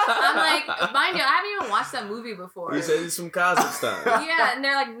I'm like, mind you, I haven't even watched that movie before. You said it's from Kazakhstan. Yeah, and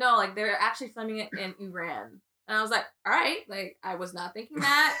they're like, no, like they're actually filming it in Iran. And I was like, all right, like I was not thinking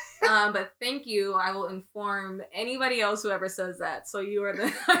that, but thank you. I will inform anybody else who ever says that. So you are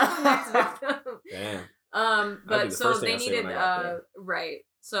the next victim. Damn. But so they needed right.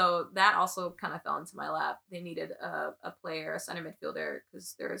 So that also kind of fell into my lap. They needed a player, a center midfielder,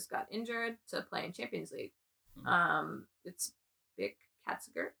 because theirs got injured, to play in Champions League. It's Bik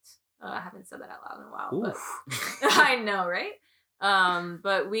Katzgert. I haven't said that out loud in a while, but I know, right?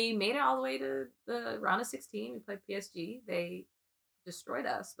 But we made it all the way to the round of 16. We played PSG. They destroyed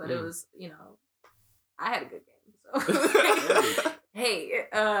us, but it was, you know, I had a good game. So hey,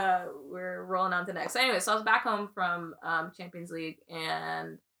 we're rolling on to next. So anyway, so I was back home from Champions League,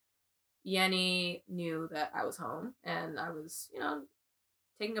 and Yenny knew that I was home, and I was, you know,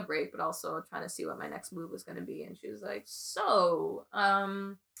 taking a break, but also trying to see what my next move was going to be. And she was like, so,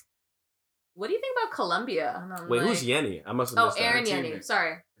 what do you think about Colombia? And wait, who's Yenny? I must have missed Erin Yenny.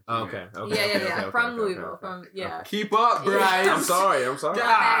 Sorry. Oh, okay. Yeah. From Louisville. Yeah. Keep up, Bryce. I'm sorry. You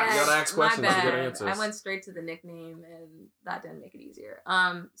gotta ask questions to get answers. I went straight to the nickname, and that didn't make it easier.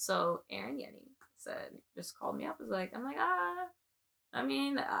 So Erin Yenny just called me up. I'm like, I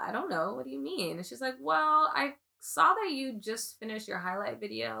mean, I don't know. What do you mean? And she's like, well, I saw that you just finished your highlight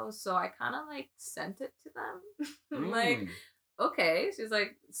video, so I kind of like sent it to them. Like, okay. She's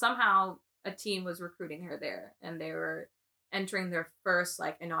like, somehow a team was recruiting her there, and they were entering their first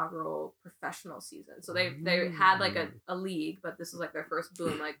like inaugural professional season. So they had like a league, but this was like their first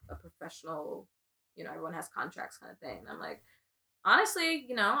boom, like a professional, you know, everyone has contracts kind of thing. And I'm like, honestly,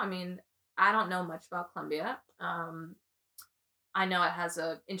 you know, I mean, I don't know much about Colombia. I know it has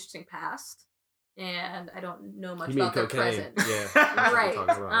a interesting past, and I don't know much about their present. Yeah. Right.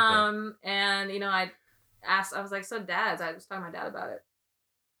 And you know, I was like, so Dad, I was talking to my dad about it.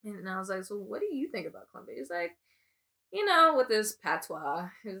 And I was like, so what do you think about Colombia? He's like, you know, with this patois,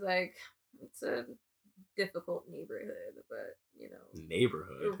 he's like, it's a difficult neighborhood, but, you know.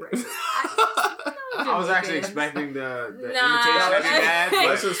 Neighborhood? Right. I was actually expecting the imitation of your dad.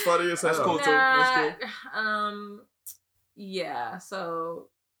 That's just funny as hell. That's cool, too. That's cool. Yeah, so,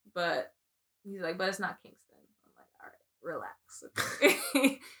 but he's like, but it's not Kingston. I'm like, all right, relax.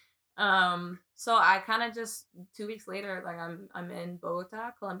 Okay. So I kind of just 2 weeks later, like I'm in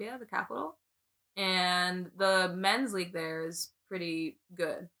Bogota, Colombia, the capital, and the men's league there is pretty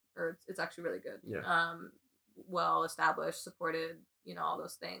good, or it's actually really good. Yeah. Well established, supported, all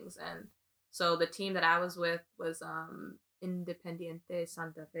those things. And so the team that I was with was Independiente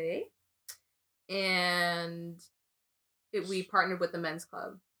Santa Fe, and we partnered with the men's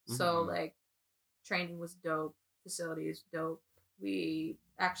club. So like training was dope, facilities dope. We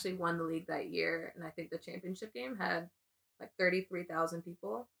actually won the league that year, and I think the championship game had like 33,000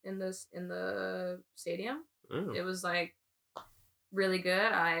 people in the stadium. It was like really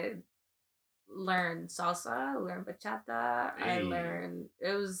good. I learned salsa, learned bachata. I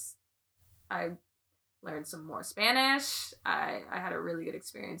learned some more Spanish. I had a really good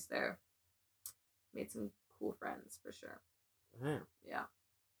experience there. Made some cool friends for sure. Damn. Yeah.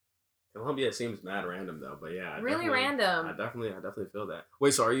 Colombia seems mad random though, but yeah, really random. I definitely feel that.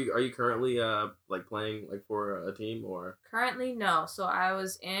 Wait, so are you currently like playing like for a team or? Currently, no. So I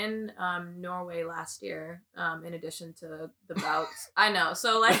was in Norway last year. In addition to the bouts, I know.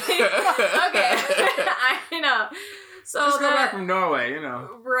 So like, okay, I know. So just go back from Norway,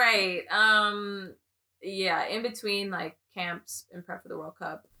 right? Yeah. In between like camps and prep for the World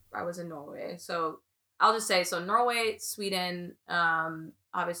Cup, I was in Norway. So I'll just say, so Norway, Sweden,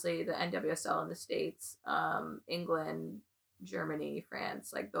 obviously the NWSL in the States, England, Germany,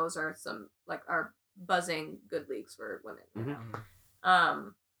 France, like those are some like are buzzing good leagues for women.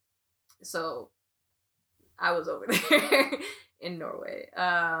 So I was over there in Norway. And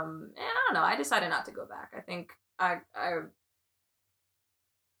I don't know, I decided not to go back. I think I'm kind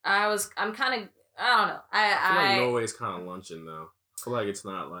of, I don't know. I feel like Norway's kind of luncheon though. I feel like it's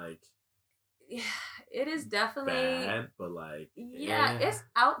not like. Yeah, it is definitely bad, but like it's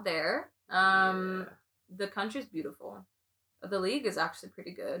out there. The country's beautiful. The league is actually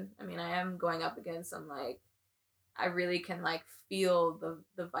pretty good. I mean, I am going up against some like I really can like feel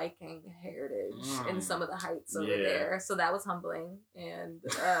the Viking heritage in some of the heights over there. So that was humbling and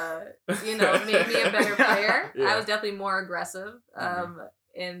made me a better player. I was definitely more aggressive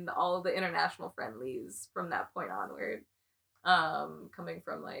in all of the international friendlies from that point onward. Coming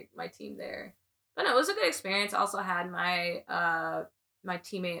from like my team there. But no, it was a good experience. I also had my my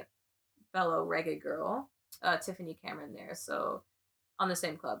teammate, fellow reggae girl, Tiffany Cameron there. So on the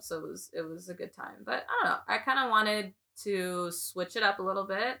same club. So it was a good time. But I don't know. I kind of wanted to switch it up a little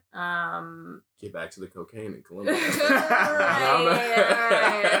bit. Get back to the cocaine in Colombia. Right.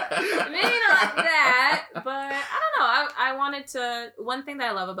 Maybe not that, but I don't know. I wanted to. One thing that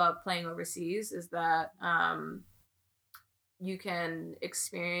I love about playing overseas is that you can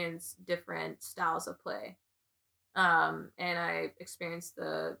experience different styles of play. And I experienced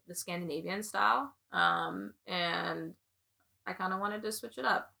the Scandinavian style. And I kind of wanted to switch it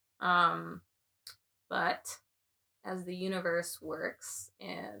up. But as the universe works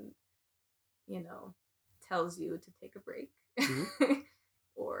and, tells you to take a break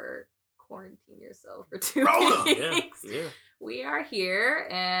or quarantine yourself for 2 weeks. Yeah. We are here,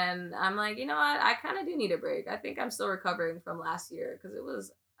 and I'm like, you know what? I kind of do need a break. I think I'm still recovering from last year because it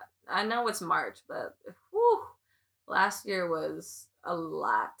was, I know it's March, but last year was a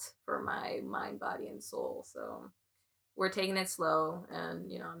lot for my mind, body, and soul. So we're taking it slow,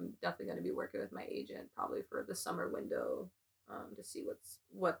 and, I'm definitely going to be working with my agent probably for the summer window to see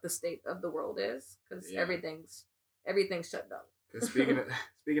what the state of the world is because everything's shut down. Speaking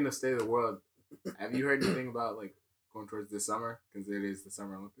of state of the world, have you heard anything about like going towards this summer because it is the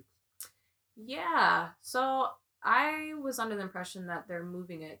Summer Olympics? Yeah. So I was under the impression that they're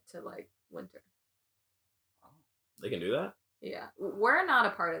moving it to like winter. Oh. They can do that? Yeah. We're not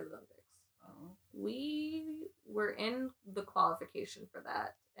a part of the Olympics. Oh. We were in the qualification for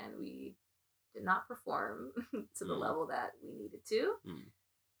that, and we did not perform to the level that we needed to.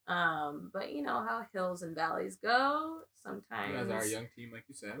 But you know how hills and valleys go. Sometimes as our young team, like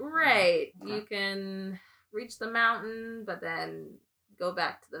you said, right? Okay. You can reach the mountain, but then go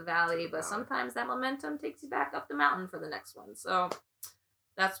back to the valley. But sometimes that momentum takes you back up the mountain for the next one. So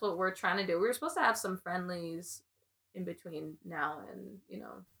that's what we're trying to do. We were supposed to have some friendlies in between now and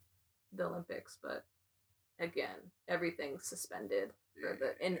the Olympics, but again, everything's suspended for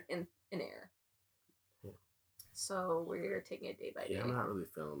the in air. So we're taking it day by day. Yeah, I'm not really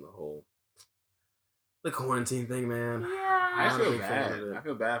feeling the quarantine thing, man. Yeah, I feel bad. I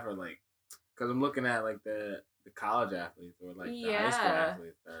feel bad for because I'm looking at the college athletes or the high school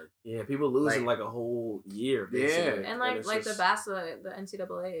athletes. People losing a whole year. Basically. And the basketball, the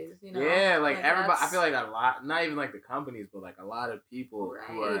NCAA's. Everybody. I feel like a lot, not even the companies, but a lot of people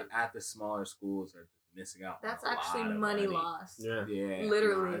who are at the smaller schools are just missing out. That's actually money lost. Yeah,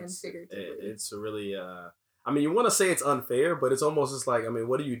 literally and figuratively. It's really. I mean, you want to say it's unfair, but it's almost just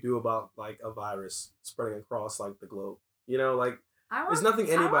what do you do about a virus spreading across the globe? There's nothing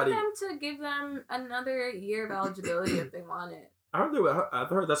anybody. I want them to give them another year of eligibility if they want it. I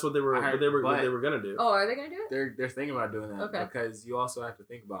heard that's what they were gonna do. Oh, are they gonna do it? They're thinking about doing that because you also have to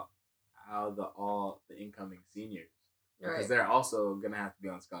think about how the incoming seniors, because they're also gonna have to be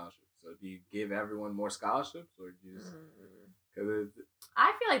on scholarships. So do you give everyone more scholarships, or do you just because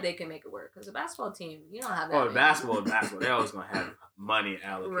I feel like they can make it work because the basketball team, you don't have that. Oh, basketball, they're always gonna have money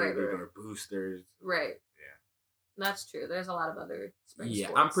allocated or boosters. Right. That's true. There's a lot of other sports.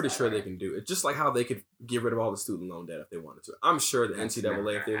 I'm pretty sure they can do it. Just like how they could get rid of all the student loan debt if they wanted to. I'm sure the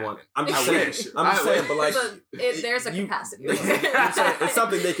NCAA, if they want, I'm just saying, but like, there's a capacity. It's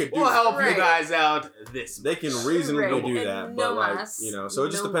something they could do. We'll help you guys out. They can reasonably do that, but like, so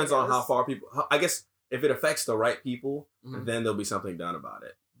it just depends on how far people. I guess if it affects the right people, then there'll be something done about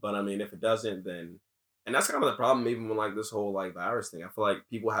it. But I mean, if it doesn't, then. And that's kind of the problem, even with like this whole like virus thing. I feel like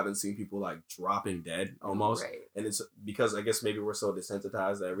people haven't seen people like dropping dead almost, and it's because I guess maybe we're so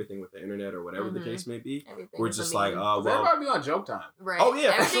desensitized to everything with the internet or whatever the case may be. We're just like, oh well, everybody be on joke time, right? Oh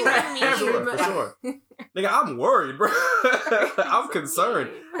yeah, for sure. Nigga, I'm worried, bro. I'm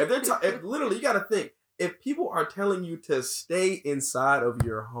concerned. If literally, you got to think, if people are telling you to stay inside of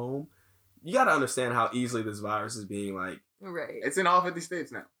your home, you got to understand how easily this virus is being like. Right. It's in all 50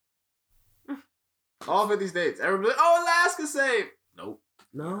 states now. All 50 states. Everybody, Alaska safe. Nope.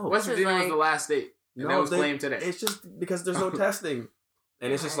 No. West Virginia was the last state. And that was claimed today. It's just because there's no testing.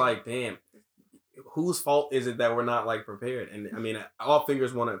 And it's just like, damn, whose fault is it that we're not like prepared? And I mean, all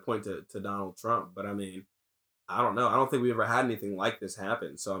fingers want to point to Donald Trump, but I mean, I don't know. I don't think we ever had anything like this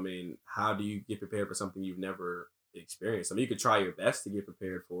happen. So I mean, how do you get prepared for something you've never experienced? I mean, you could try your best to get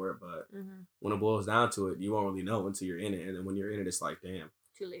prepared for it, but when it boils down to it, you won't really know until you're in it. And then when you're in it, it's like, damn.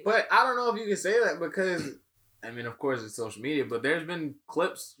 But I don't know if you can say that because, I mean, of course it's social media, but there's been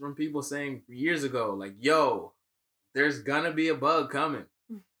clips from people saying years ago, like, yo, there's gonna be a bug coming.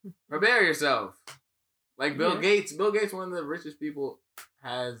 Prepare yourself. Like Bill Gates, one of the richest people,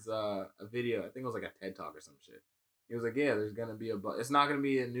 has a video. I think it was like a TED Talk or some shit. He was like, yeah, there's gonna be a bug. It's not gonna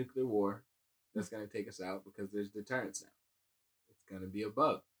be a nuclear war that's gonna take us out because there's deterrence now. It's gonna be a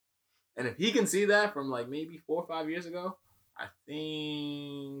bug. And if he can see that from like maybe 4 or 5 years ago, I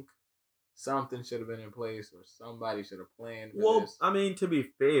think something should have been in place or somebody should have planned for this. I mean, to be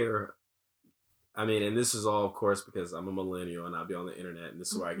fair, I mean, and this is all, of course, because I'm a millennial and I'll be on the internet and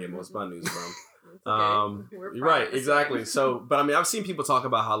this is where I get most of my news from. Right, exactly. So, but I mean, I've seen people talk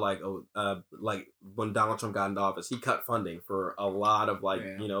about how like when Donald Trump got into office, he cut funding for a lot of like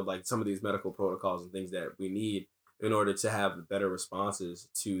some of these medical protocols and things that we need in order to have better responses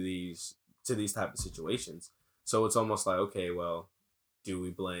to these type of situations. So it's almost like, okay, well, do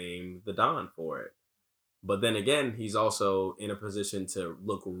we blame the Don for it? But then again, he's also in a position to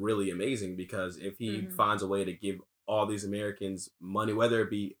look really amazing because if he finds a way to give all these Americans money, whether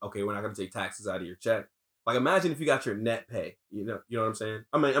it be, okay, we're not going to take taxes out of your check. Like, imagine if you got your net pay, you know what I'm saying?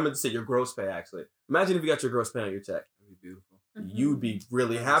 I mean, I'm going to say your gross pay, actually. Imagine if you got your gross pay on your check. That'd be beautiful. You'd be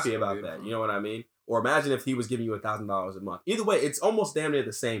really happy about that. You know what I mean? Or imagine if he was giving you $1,000 a month. Either way, it's almost damn near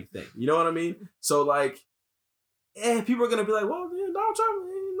the same thing. You know what I mean? So, like, people are gonna be like, well, Donald Trump,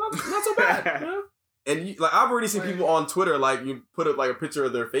 not so bad, you know? And like, I've already seen people on Twitter like you put up like a picture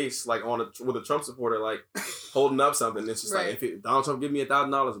of their face like with a Trump supporter like holding up something. It's just like if Donald Trump give me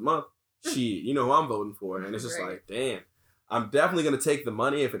 $1,000 a month, shit, you know who I'm voting for, and it's just like, damn, I'm definitely gonna take the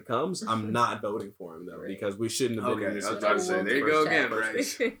money if it comes. I'm not voting for him though because we shouldn't have been in this situation. I was about to say, there you go again,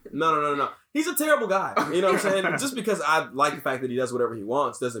 Bryce. No. He's a terrible guy. You know what I'm saying? Just because I like the fact that he does whatever he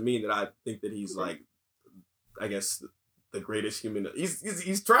wants doesn't mean that I think that he's like, I guess, the greatest human.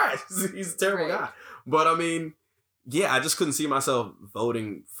 He's trash. He's a terrible guy. But I mean, yeah, I just couldn't see myself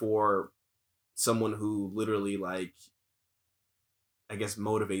voting for someone who literally, like, I guess,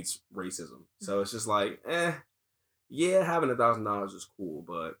 motivates racism. So it's just like, yeah, having $1,000 is cool,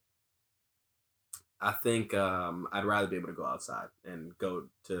 but I think I'd rather be able to go outside and go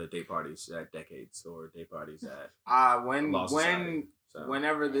to day parties at Decades or day parties at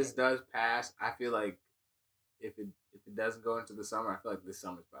whenever this does pass, I feel like if it doesn't go into the summer, I feel like this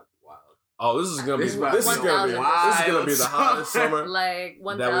summer's about to be wild. Oh, this is gonna be the hottest summer like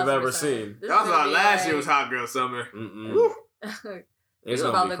that we've ever seen. That was about last year was hot girl summer. It's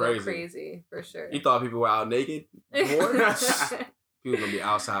about to go crazy for sure. You thought people were out naked? People gonna be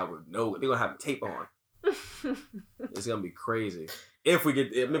outside with they're gonna have tape on. It's gonna be crazy. If we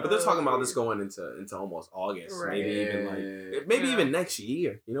get, but they're talking about this going into almost August, maybe even next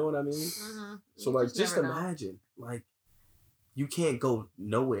year. You know what I mean? Mm-hmm. So like, just imagine, like, you can't go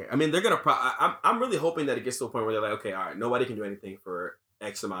nowhere. I mean, they're gonna. I'm really hoping that it gets to a point where they're like, okay, all right, nobody can do anything for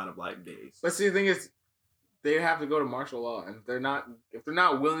X amount of like days. But see, the thing is, they have to go to martial law, and if they're not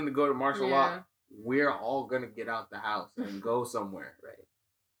willing to go to martial law, we're all gonna get out the house and go somewhere. Right.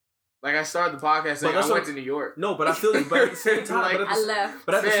 Like I started the podcast saying I went to New York. No, but I feel you. But at the same time, I left.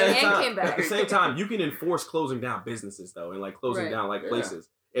 But at the same time, came back. At the same time, you can enforce closing down businesses though, and like closing down like places.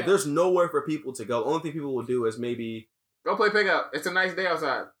 If there's nowhere for people to go, the only thing people will do is maybe go play pickup. It's a nice day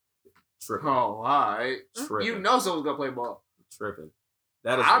outside. Tripping. Oh, all right. Tripping. You know someone's gonna play ball. Tripping.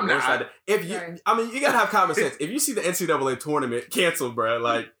 That is the worst idea. If you, I mean, you gotta have common sense. If you see the NCAA tournament canceled, bro,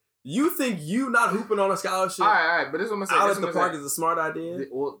 like. You think you not hooping on a scholarship? All right, but this is what I'm saying. Out at the park is a smart idea.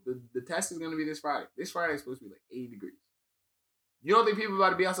 The test is going to be this Friday. This Friday is supposed to be like 80 degrees. You don't think people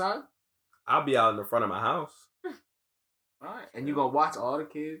about to be outside? I'll be out in the front of my house. All right, and you gonna watch all the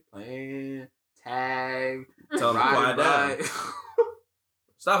kids playing tag, tell them to quiet down.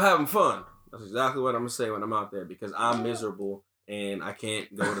 Stop having fun. That's exactly what I'm gonna say when I'm out there because I'm miserable and I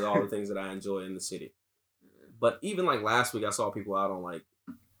can't go to all the things that I enjoy in the city. But even like last week, I saw people out on like.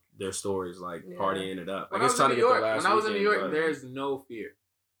 Their stories like partying it up. When I was in New York, there's no fear.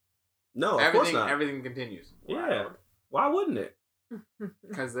 No, of course not. Everything continues. Yeah, why wouldn't it?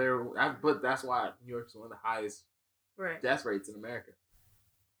 Because but that's why New York's one of the highest death rates in America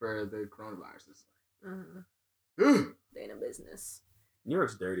for the coronavirus. They in a business. New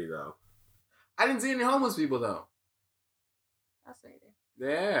York's dirty though. I didn't see any homeless people though. That's dirty.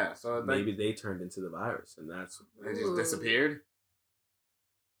 Yeah, so maybe they turned into the virus and that's they just disappeared.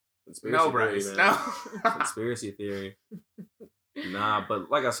 Conspiracy theory, man. No. Conspiracy theory. Nah, but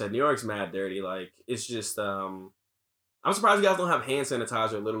like I said, New York's mad dirty. Like, it's just, I'm surprised you guys don't have hand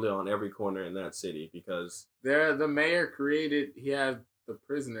sanitizer literally on every corner in that city because... The mayor he had the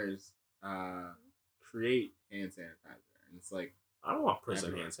prisoners create hand sanitizer. And it's like... I don't want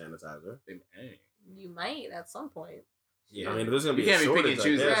prison hand sanitizer. You might at some point. Yeah, I mean, there's going to be a shortage,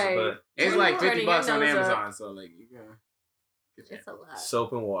 I guess, but... It's like $50 on Amazon, so like, you can... It's a lot.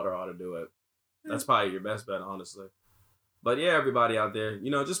 Soap and water ought to do it. That's probably your best bet, honestly. But yeah, everybody out there,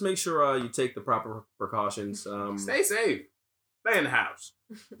 just make sure you take the proper precautions. Stay safe. Stay in the house.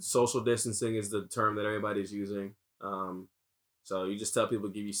 Social distancing is the term that everybody's using. So you just tell people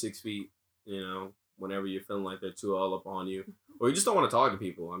to give you 6 feet, whenever you're feeling like they're too all up on you. Or you just don't want to talk to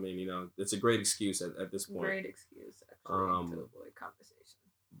people. I mean, it's a great excuse at this point. Great excuse, actually, to avoid conversation.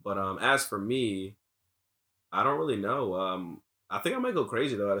 But as for me, I don't really know. I think I might go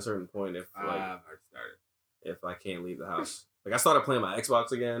crazy though at a certain point if I can't leave the house. Like I started playing my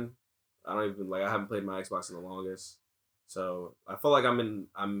Xbox again. I haven't played my Xbox in the longest. So I feel like I'm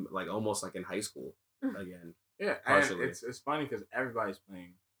like almost like in high school again. Yeah, partially. And it's funny because everybody's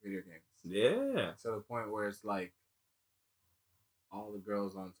playing video games. Yeah. To the point where it's like all the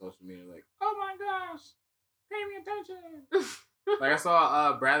girls on social media are like, oh my gosh, pay me attention. Like I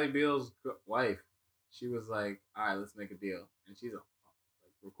saw Bradley Beal's wife. She was like, all right, let's make a deal. And she's like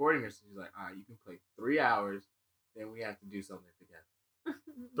recording her. So she's like, all right, you can play 3 hours. Then we have to do something together.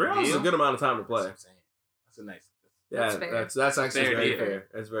 3 hours is a good amount of time to play. That's what I'm saying. That's a nice. Yeah, that's actually very fair.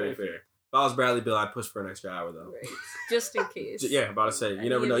 That's very fair. If I was Bradley Beal, I'd push for an extra hour though. Right. Just in case. Yeah, I'm about to say. You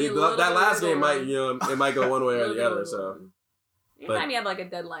never know. That last game might, it might go one way or the other. So. Anytime you have like a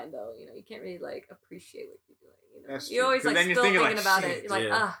deadline though, you can't really like appreciate what you're doing. That's you're always like still thinking about it. You're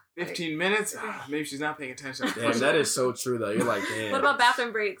like, 15 minutes? Maybe she's not paying attention. Damn, that is so true though. You're like, damn. What about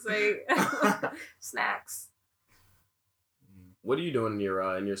bathroom breaks? Like snacks. What are you doing in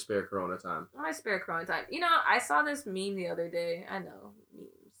your spare Corona time? My spare Corona time. I saw this meme the other day. I know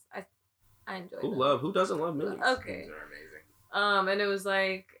memes. I enjoy them. Who doesn't love memes? Okay. Memes are amazing. And it was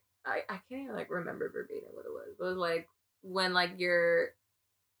like I can't even like remember verbatim what it was. But it was like when like your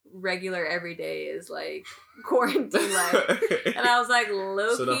regular everyday is like quarantine life, and I was like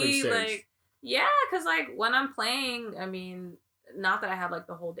low key like because like when I'm playing, I mean, not that I have like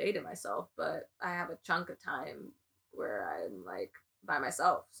the whole day to myself, but I have a chunk of time where I'm like by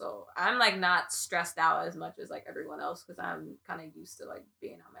myself, so I'm like not stressed out as much as like everyone else because I'm kind of used to like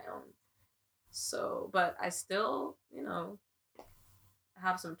being on my own. So, but I still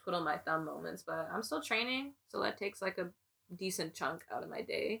have some twiddle my thumb moments, but I'm still training, so that takes like a decent chunk out of my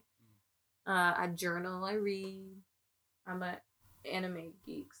day. I journal, I read. I'm an anime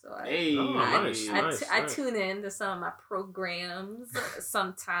geek, so I tune in to some of my programs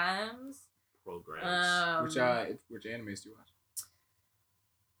sometimes. Programs. Which animes do you watch?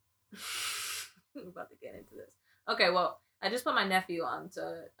 I'm about to get into this. Okay, well, I just put my nephew on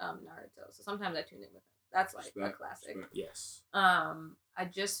to Naruto, so sometimes I tune in with him. That's like a classic. Yes. I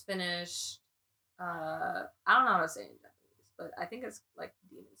just finished. I don't know how to say it in Japanese, but I think it's like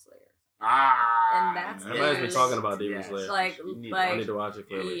Demon Slayer. And that's everybody's been talking about Demon Slayer. Like, I need to watch it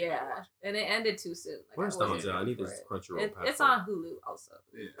clearly. Yeah, and it ended too soon. Like, where's the hotel? I need this Crunchyroll. It's on Hulu also.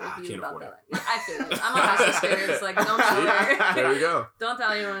 Yeah. I can't afford it. I feel it. I'm on my sister's. Like, don't tell her. There we go. Don't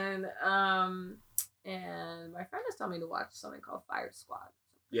tell anyone. And my friend has told me to watch something called Fire Squad.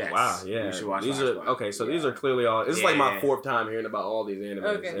 Yes. Wow. Yeah. You should watch these Fire are Squad. okay. So these are clearly all. This is like my 4th time hearing about all these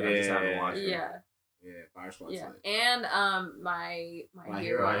animes, and I just haven't watched them. Yeah. Yeah, Fire Squad. Yeah, and my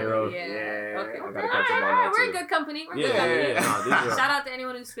hero. My Hero. Yeah. Okay. I gotta catch up on that We're too. in good company. We're Yeah, good company. yeah. No, Shout out to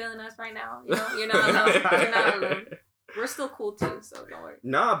anyone who's feeling us right now. You know, you're not alone. You're not alone. We're still cool too, so don't worry.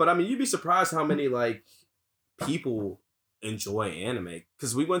 Nah, but I mean, you'd be surprised how many like people enjoy anime,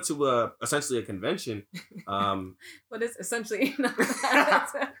 because we went to essentially a convention. But it's essentially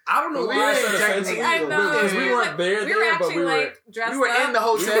I don't know why I said essentially. I know. Because we weren't there, we were but actually like dressed we were up. in the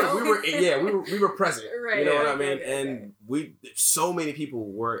hotel. we were present. Right, you know what I okay, mean? okay, And so many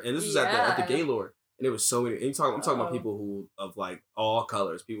people were, and this was at the Gaylord, and it was so many. And I'm talking about people who of like all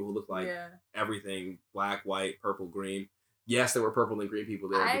colors, people who look like everything, black, white, purple, green. Yes, there were purple and green people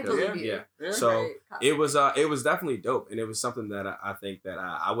there. I believe you. Yeah. So it was definitely dope, and it was something that I think that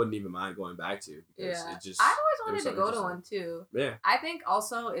I wouldn't even mind going back to, because it just. I've always wanted to go to one too. Yeah. I think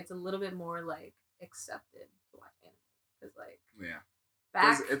also it's a little bit more like accepted to watch anime, because like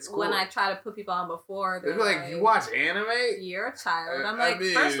back it's cool. When I try to put people on before, they're like, you watch anime? You're a child. I'm like,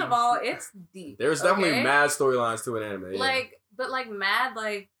 first of all, it's deep. There's definitely mad storylines to an anime. Like, but like mad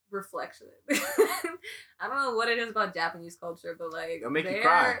like reflection. I don't know what it is about Japanese culture, but like it'll make you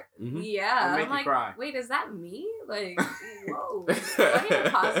cry. Yeah, it'll make you cry. Wait, is that me? Like, whoa! Do I need to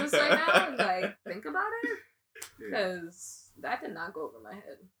pause this right now and like think about it? Because that did not go over my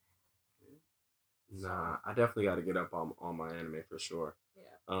head. Nah, I definitely got to get up on my anime for sure.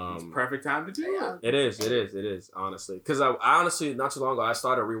 Yeah, it's perfect time to do it. It is honestly, because I honestly not too long ago I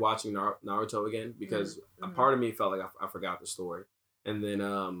started rewatching Naruto again, because a part of me felt like I forgot the story. And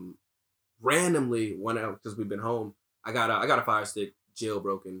then randomly, because we've been home, I got a Fire Stick,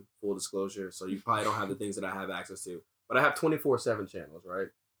 jailbroken, full disclosure. So you probably don't have the things that I have access to. But I have 24/7 channels, right?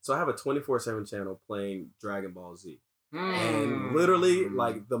 So I have a 24/7 channel playing Dragon Ball Z. And literally,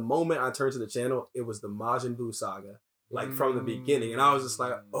 like, the moment I turned to the channel, it was the Majin Buu saga. Like, from the beginning. And I was just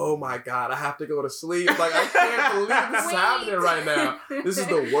like, oh my God, I have to go to sleep. Like, I can't believe this is happening right now. This is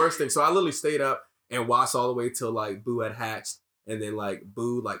the worst thing. So I literally stayed up and watched all the way till, like, Buu had hatched. And then, like,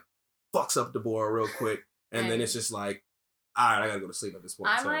 Buu, like, fucks up Deborah real quick. And then it's just like, all right, I gotta go to sleep at this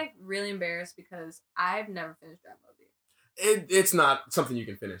point. I'm, like, really embarrassed because I've never finished Dragon Ball Z. It's not something you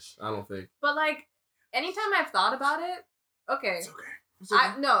can finish, I don't think. But, like, anytime I've thought about it, okay. It's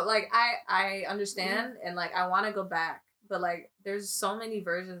okay. I understand, and, like, I want to go back. But, like, there's so many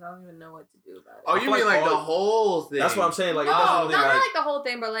versions, I don't even know what to do about it. Oh, you mean, like, the whole thing? That's what I'm saying. Like, no, it doesn't really, not like the whole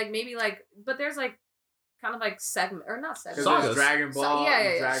thing, but, like, maybe, like, but there's, like, kind of like segment or not segment. There's Dragon Ball.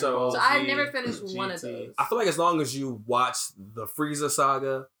 Dragon Ball so Z, I've never finished one of those. I feel like as long as you watch the Frieza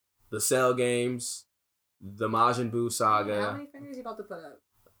saga, the Cell games, the Majin Buu saga. How many fingers are you about to put up?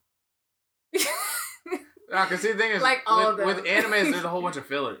 Because the thing is, like with animes, there's a whole bunch of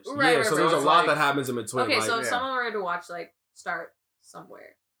fillers. Right, so there's a lot that happens in between. Okay, so if someone were to watch, like, start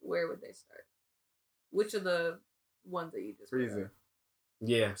somewhere, where would they start? Which of the ones that you just Frieza.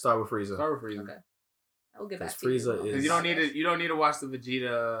 Yeah, start with Frieza. Okay. I'll get back to Frieza you. is. You don't need to watch the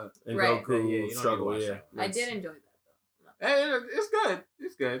Vegeta and Goku struggle. Yeah, I did enjoy that though. Hey, it's good.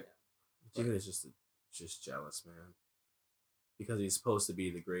 It's good. Vegeta is just jealous, man, because he's supposed to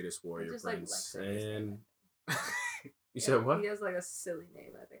be the greatest warrior prince. Like and you said what? He has like a silly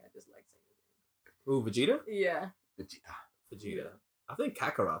name. I think I just like saying his name. Who, Vegeta? Yeah. Vegeta. I think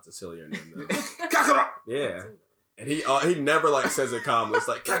Kakarot's a sillier name though. Kakarot. Yeah. And he never like says it calmly. It's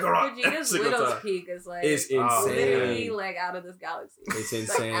like Kakarot. Vegeta's Widow's Peak is like it's insane. Literally like out of this galaxy. It's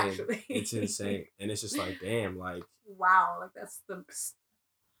insane. Like, actually. It's insane. And it's just like, damn, like wow, like that's some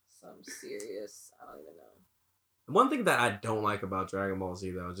serious. I don't even know. One thing that I don't like about Dragon Ball Z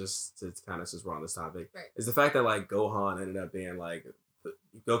though, just to kind of since we're on this topic, is the fact that like Gohan ended up being like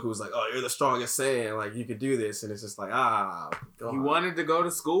Goku was like, oh, you're the strongest Saiyan, like you could do this, and it's just like Gohan. He wanted to go to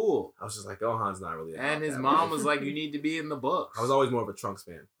school. I was just like, Gohan's not really. And his mom was like, you need to be in the books. I was always more of a Trunks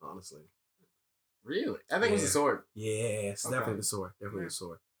fan, honestly. Really? I think it was the sword. Yeah, it's definitely the sword. Definitely the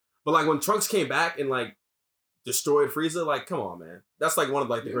sword. But like when Trunks came back and like destroyed Frieza, like come on, man, that's like one of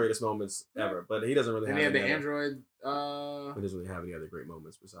like the greatest moments ever. But he doesn't really. And have he had the android. He doesn't really have any other great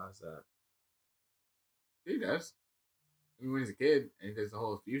moments besides that. He does. I mean, when he's a kid and he does the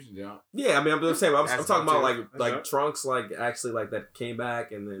whole fusion jump. Yeah, I mean, I'm saying, I'm talking about like Trunks, like actually like that came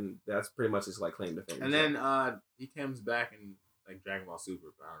back, and then that's pretty much his like claim to fame. And then he comes back in like Dragon Ball Super,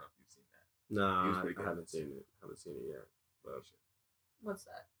 but I don't know if you've seen that. No, I haven't seen it. Yet. But... What's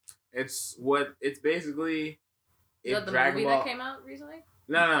that? It's basically. Is that the movie that came out recently?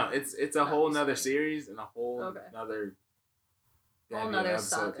 No. It's a whole nother series and a whole nother episode.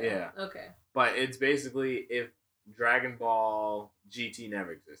 Saga. Yeah. Okay. But it's basically if Dragon Ball GT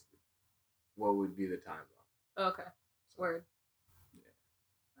never existed, what would be the timeline? Okay. Word.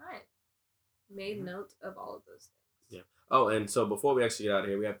 Yeah. All right. Made note of all of those things. Yeah. Oh, and so before we actually get out of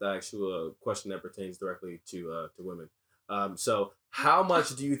here, we have to ask you a question that pertains directly to women. So how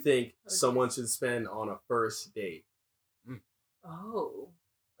much do you think someone should spend on a first date? Oh,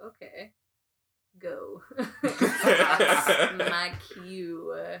 okay. Go. My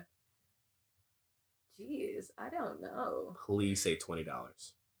cue. Jeez, I don't know. Please say $20.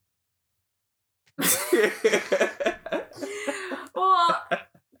 Well,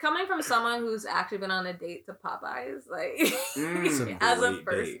 coming from someone who's actually been on a date to Popeyes, like as a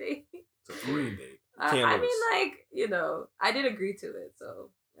first date. It's a great date. I mean, like, you know, I did agree to it,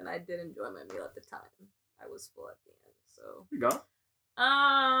 so, and I did enjoy my meal at the time. I was full at the end, so. Here you go.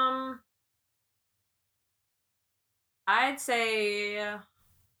 I'd say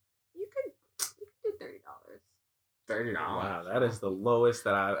you could do $30. $30. Wow, that is the lowest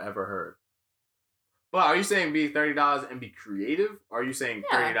that I've ever heard. Well, are you saying be $30 and be creative? Or are you saying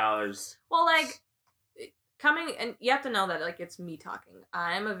 $30? Well, like, coming, and you have to know that, like, it's me talking.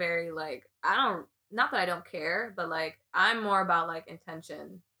 I'm a very, like, not that I don't care, but, like, I'm more about, like,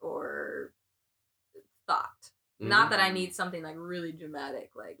 intention or thought. Mm-hmm. Not that I need something, like, really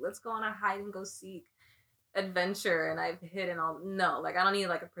dramatic. Like, let's go on a hide and go seek adventure and I've hidden all. No, like, I don't need,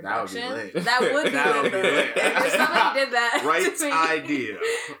 like, a production. That would be lit. If somebody did that. Right to me, idea.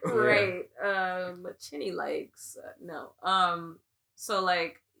 Right. But Chinny likes, no. So,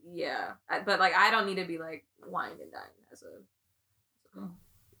 like, yeah. But, like, I don't need to be, like, wine and dine as a girl.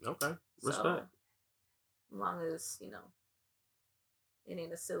 Okay. Respect. So, as long as, you know, it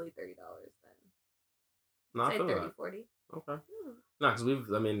ain't a silly $30, then not say 30, 40. Okay. No, because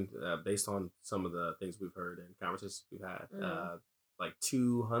based on some of the things we've heard and conversations we've had, like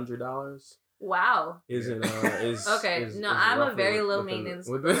 $200. Wow. Isn't is okay? Is I'm a very low maintenance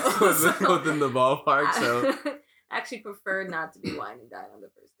within the ballpark. So I actually prefer not to be wine and dine on the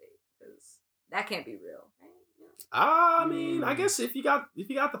first date because that can't be real. Right? I mean, I guess if you got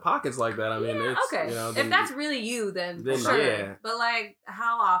the pockets like that, I mean, it's, okay. You know, if that's really you, then sure. Yeah. But like,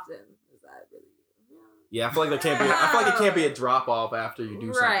 how often is that really you? Yeah, I feel like it can't be a drop off after you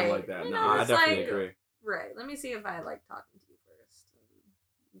do something like that. You no, know, I definitely agree. Right. Let me see if I like talking to you first,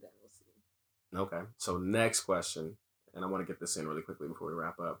 and then we'll see. Okay. So next question, and I want to get this in really quickly before we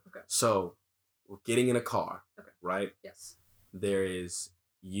wrap up. Okay. So we're getting in a car. Okay. Right. Yes. There is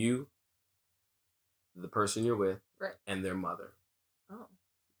you, the person you're with, right, and their mother. Oh.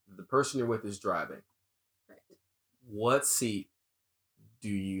 The person you're with is driving. Right. What seat do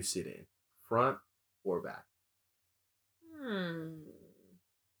you sit in? Front or back?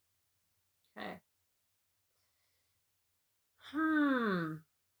 Okay.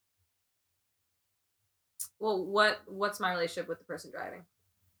 Well, what's my relationship with the person driving?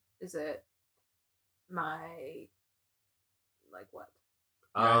 Is it my, like, what?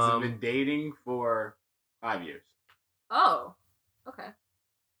 You guys have been dating for 5 years. Oh, okay.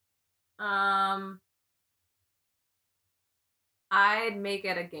 I'd make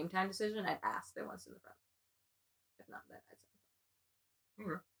it a game time decision. I'd ask them what's in the front. If not, then I'd say.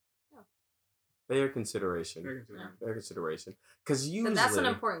 Okay. Yeah. Fair consideration. Because usually, but that's an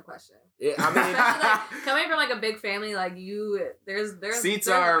important question. Yeah, I mean, like, coming from like a big family, like there's seats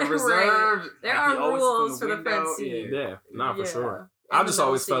are reserved. Right. There are rules for the front seat. Yeah, not for sure. I just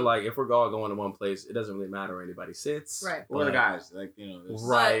always felt like if we're all going to one place, it doesn't really matter where anybody sits. Right. Or the guys, like, you know.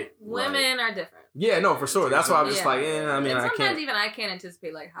 Right. Women are different. Yeah, no, for sure. That's why I'm just like, I mean, and I can't. Sometimes even I can't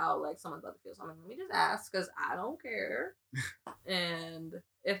anticipate like how like someone's about to feel. So I'm like, let me just ask because I don't care. And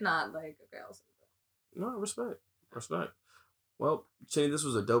if not, like, okay, I'll say no, respect. Well, Chinny, this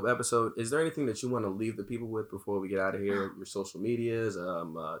was a dope episode. Is there anything that you want to leave the people with before we get out of here? Your social medias,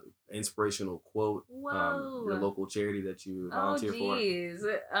 inspirational quote, your local charity that you volunteer for? Oh, geez.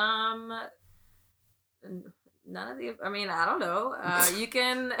 None of the. I mean, I don't know. You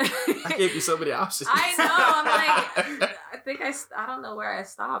can. I gave you so many options. I know. I'm like, I think I don't know where I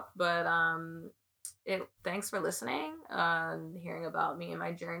stopped, but thanks for listening, hearing about me and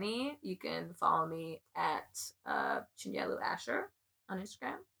my journey. You can follow me at Chinyelu Asher on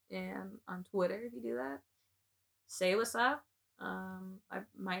Instagram and on Twitter if you do that. Say what's up. I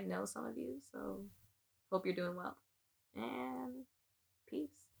might know some of you, so hope you're doing well. And peace.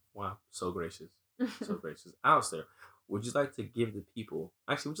 Wow, so gracious. So gracious. Alistair, would you like to give the people?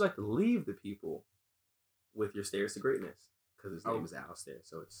 Actually, would you like to leave the people with your stairs to greatness? Because his name is Alistair,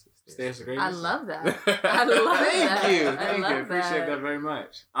 so it's Stairs to Greatness. I love that. I love that. Thank you. Appreciate that very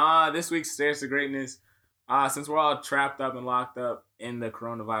much. This week's Stairs to Greatness. Since we're all trapped up and locked up in the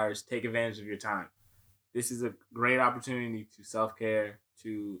coronavirus, take advantage of your time. This is a great opportunity to self-care,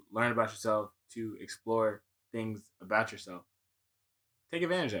 to learn about yourself, to explore things about yourself. Take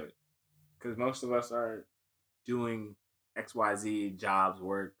advantage of it. Because most of us are doing XYZ jobs,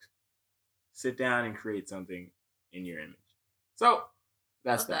 work. Sit down and create something in your image. So,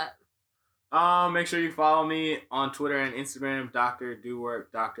 that's that. Make sure you follow me on Twitter and Instagram, Dr.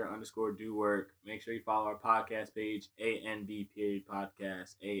 DoWork, Dr._DoWork. Make sure you follow our podcast page,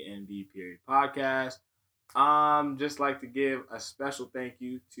 ANB_podcast, ANB_podcast. Just like to give a special thank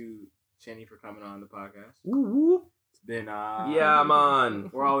you to Chenny for coming on the podcast. Woo-woo. It's been yeah, man.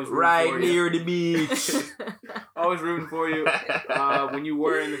 We're always right near the beach. Always rooting for you. When you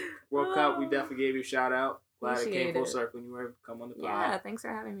were in the World Cup, we definitely gave you a shout out. Glad it came full circle when you were able to come on the pod. Yeah, thanks for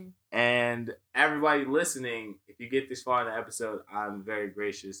having me. And everybody listening, if you get this far in the episode, I'm very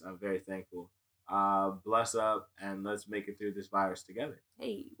gracious. I'm very thankful. Bless up, and let's make it through this virus together.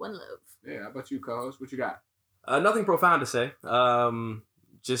 Hey, one love. Yeah, how about you, co-host? What you got? Nothing profound to say.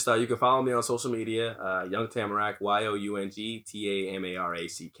 Just you can follow me on social media, Young Tamarack, YOUNG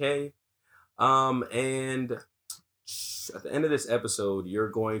TAMARACK. And at the end of this episode,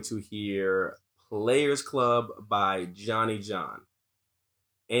 you're going to hear Players Club by Johnny John.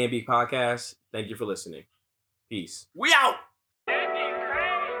 ANB Podcast, thank you for listening. Peace. We out!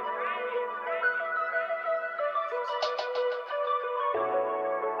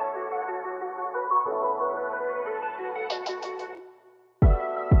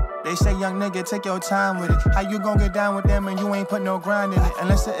 They say, young nigga, take your time with it. How you gon' get down with them and you ain't put no grind in it?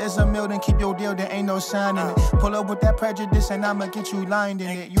 Unless it is a meal, then keep your deal, there ain't no sign in it. Pull up with that prejudice and I'ma get you lined in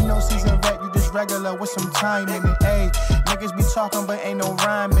it. You know seasoned vet, you just regular with some time in it. Ayy, niggas be talking but ain't no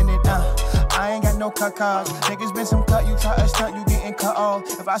rhyme in it. I ain't got no cut cards. Niggas been some cut, you try to stunt, you getting cut off.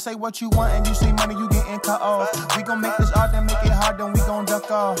 If I say what you want and you say money, you getting cut off. We gon' make this art, then make it hard, then we gon'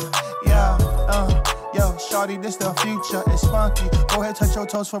 duck off. Yeah, yo, shorty, this the future, it's funky. Go ahead, touch your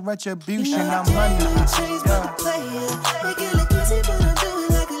toes for retribution, I'm hungry. Yeah. Make it look easy, but I'm doing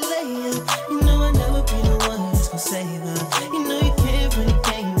like a layup. You know I never be the one that's gon' save her. You know you can't play the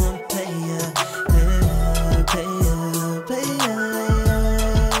game, you wanna play her.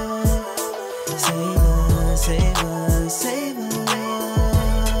 Save her, save her.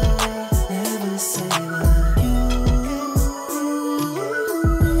 Never save her.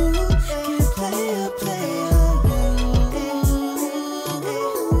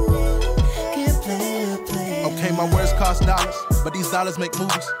 My words cost dollars, but these dollars make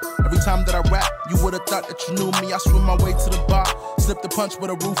movies. Every time that I rap, you would've thought that you knew me. I swim my way to the bar, slip the punch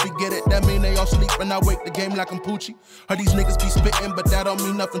with a roofie, get it? That mean they all sleep and I wake the game like I'm Poochie. Heard these niggas be spitting, but that don't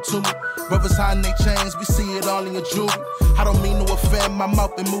mean nothing to me. Brothers hiding they chains, we see it all in your jewelry. I don't mean to offend, my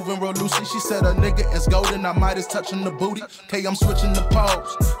mouth been moving real loosely. She said a nigga is golden, I might is touching the booty. Okay, I'm switching the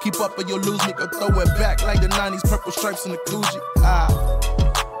pose. Keep up or you'll lose me, go throw it back like the 90s, purple stripes in the Coogee.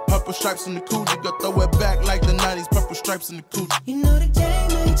 Purple stripes in the Coogee, go throw it back like the 90s, purple stripes in the Coogee. You know the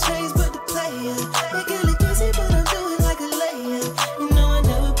game ain't changed, but the player. Make it look easy, but I'm doing like a layup. You know I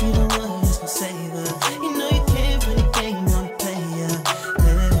never be the one that's gon' save her. You know you can't play the game, you wanna play her.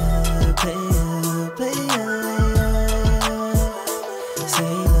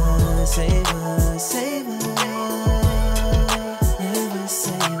 Save her, save her, save her.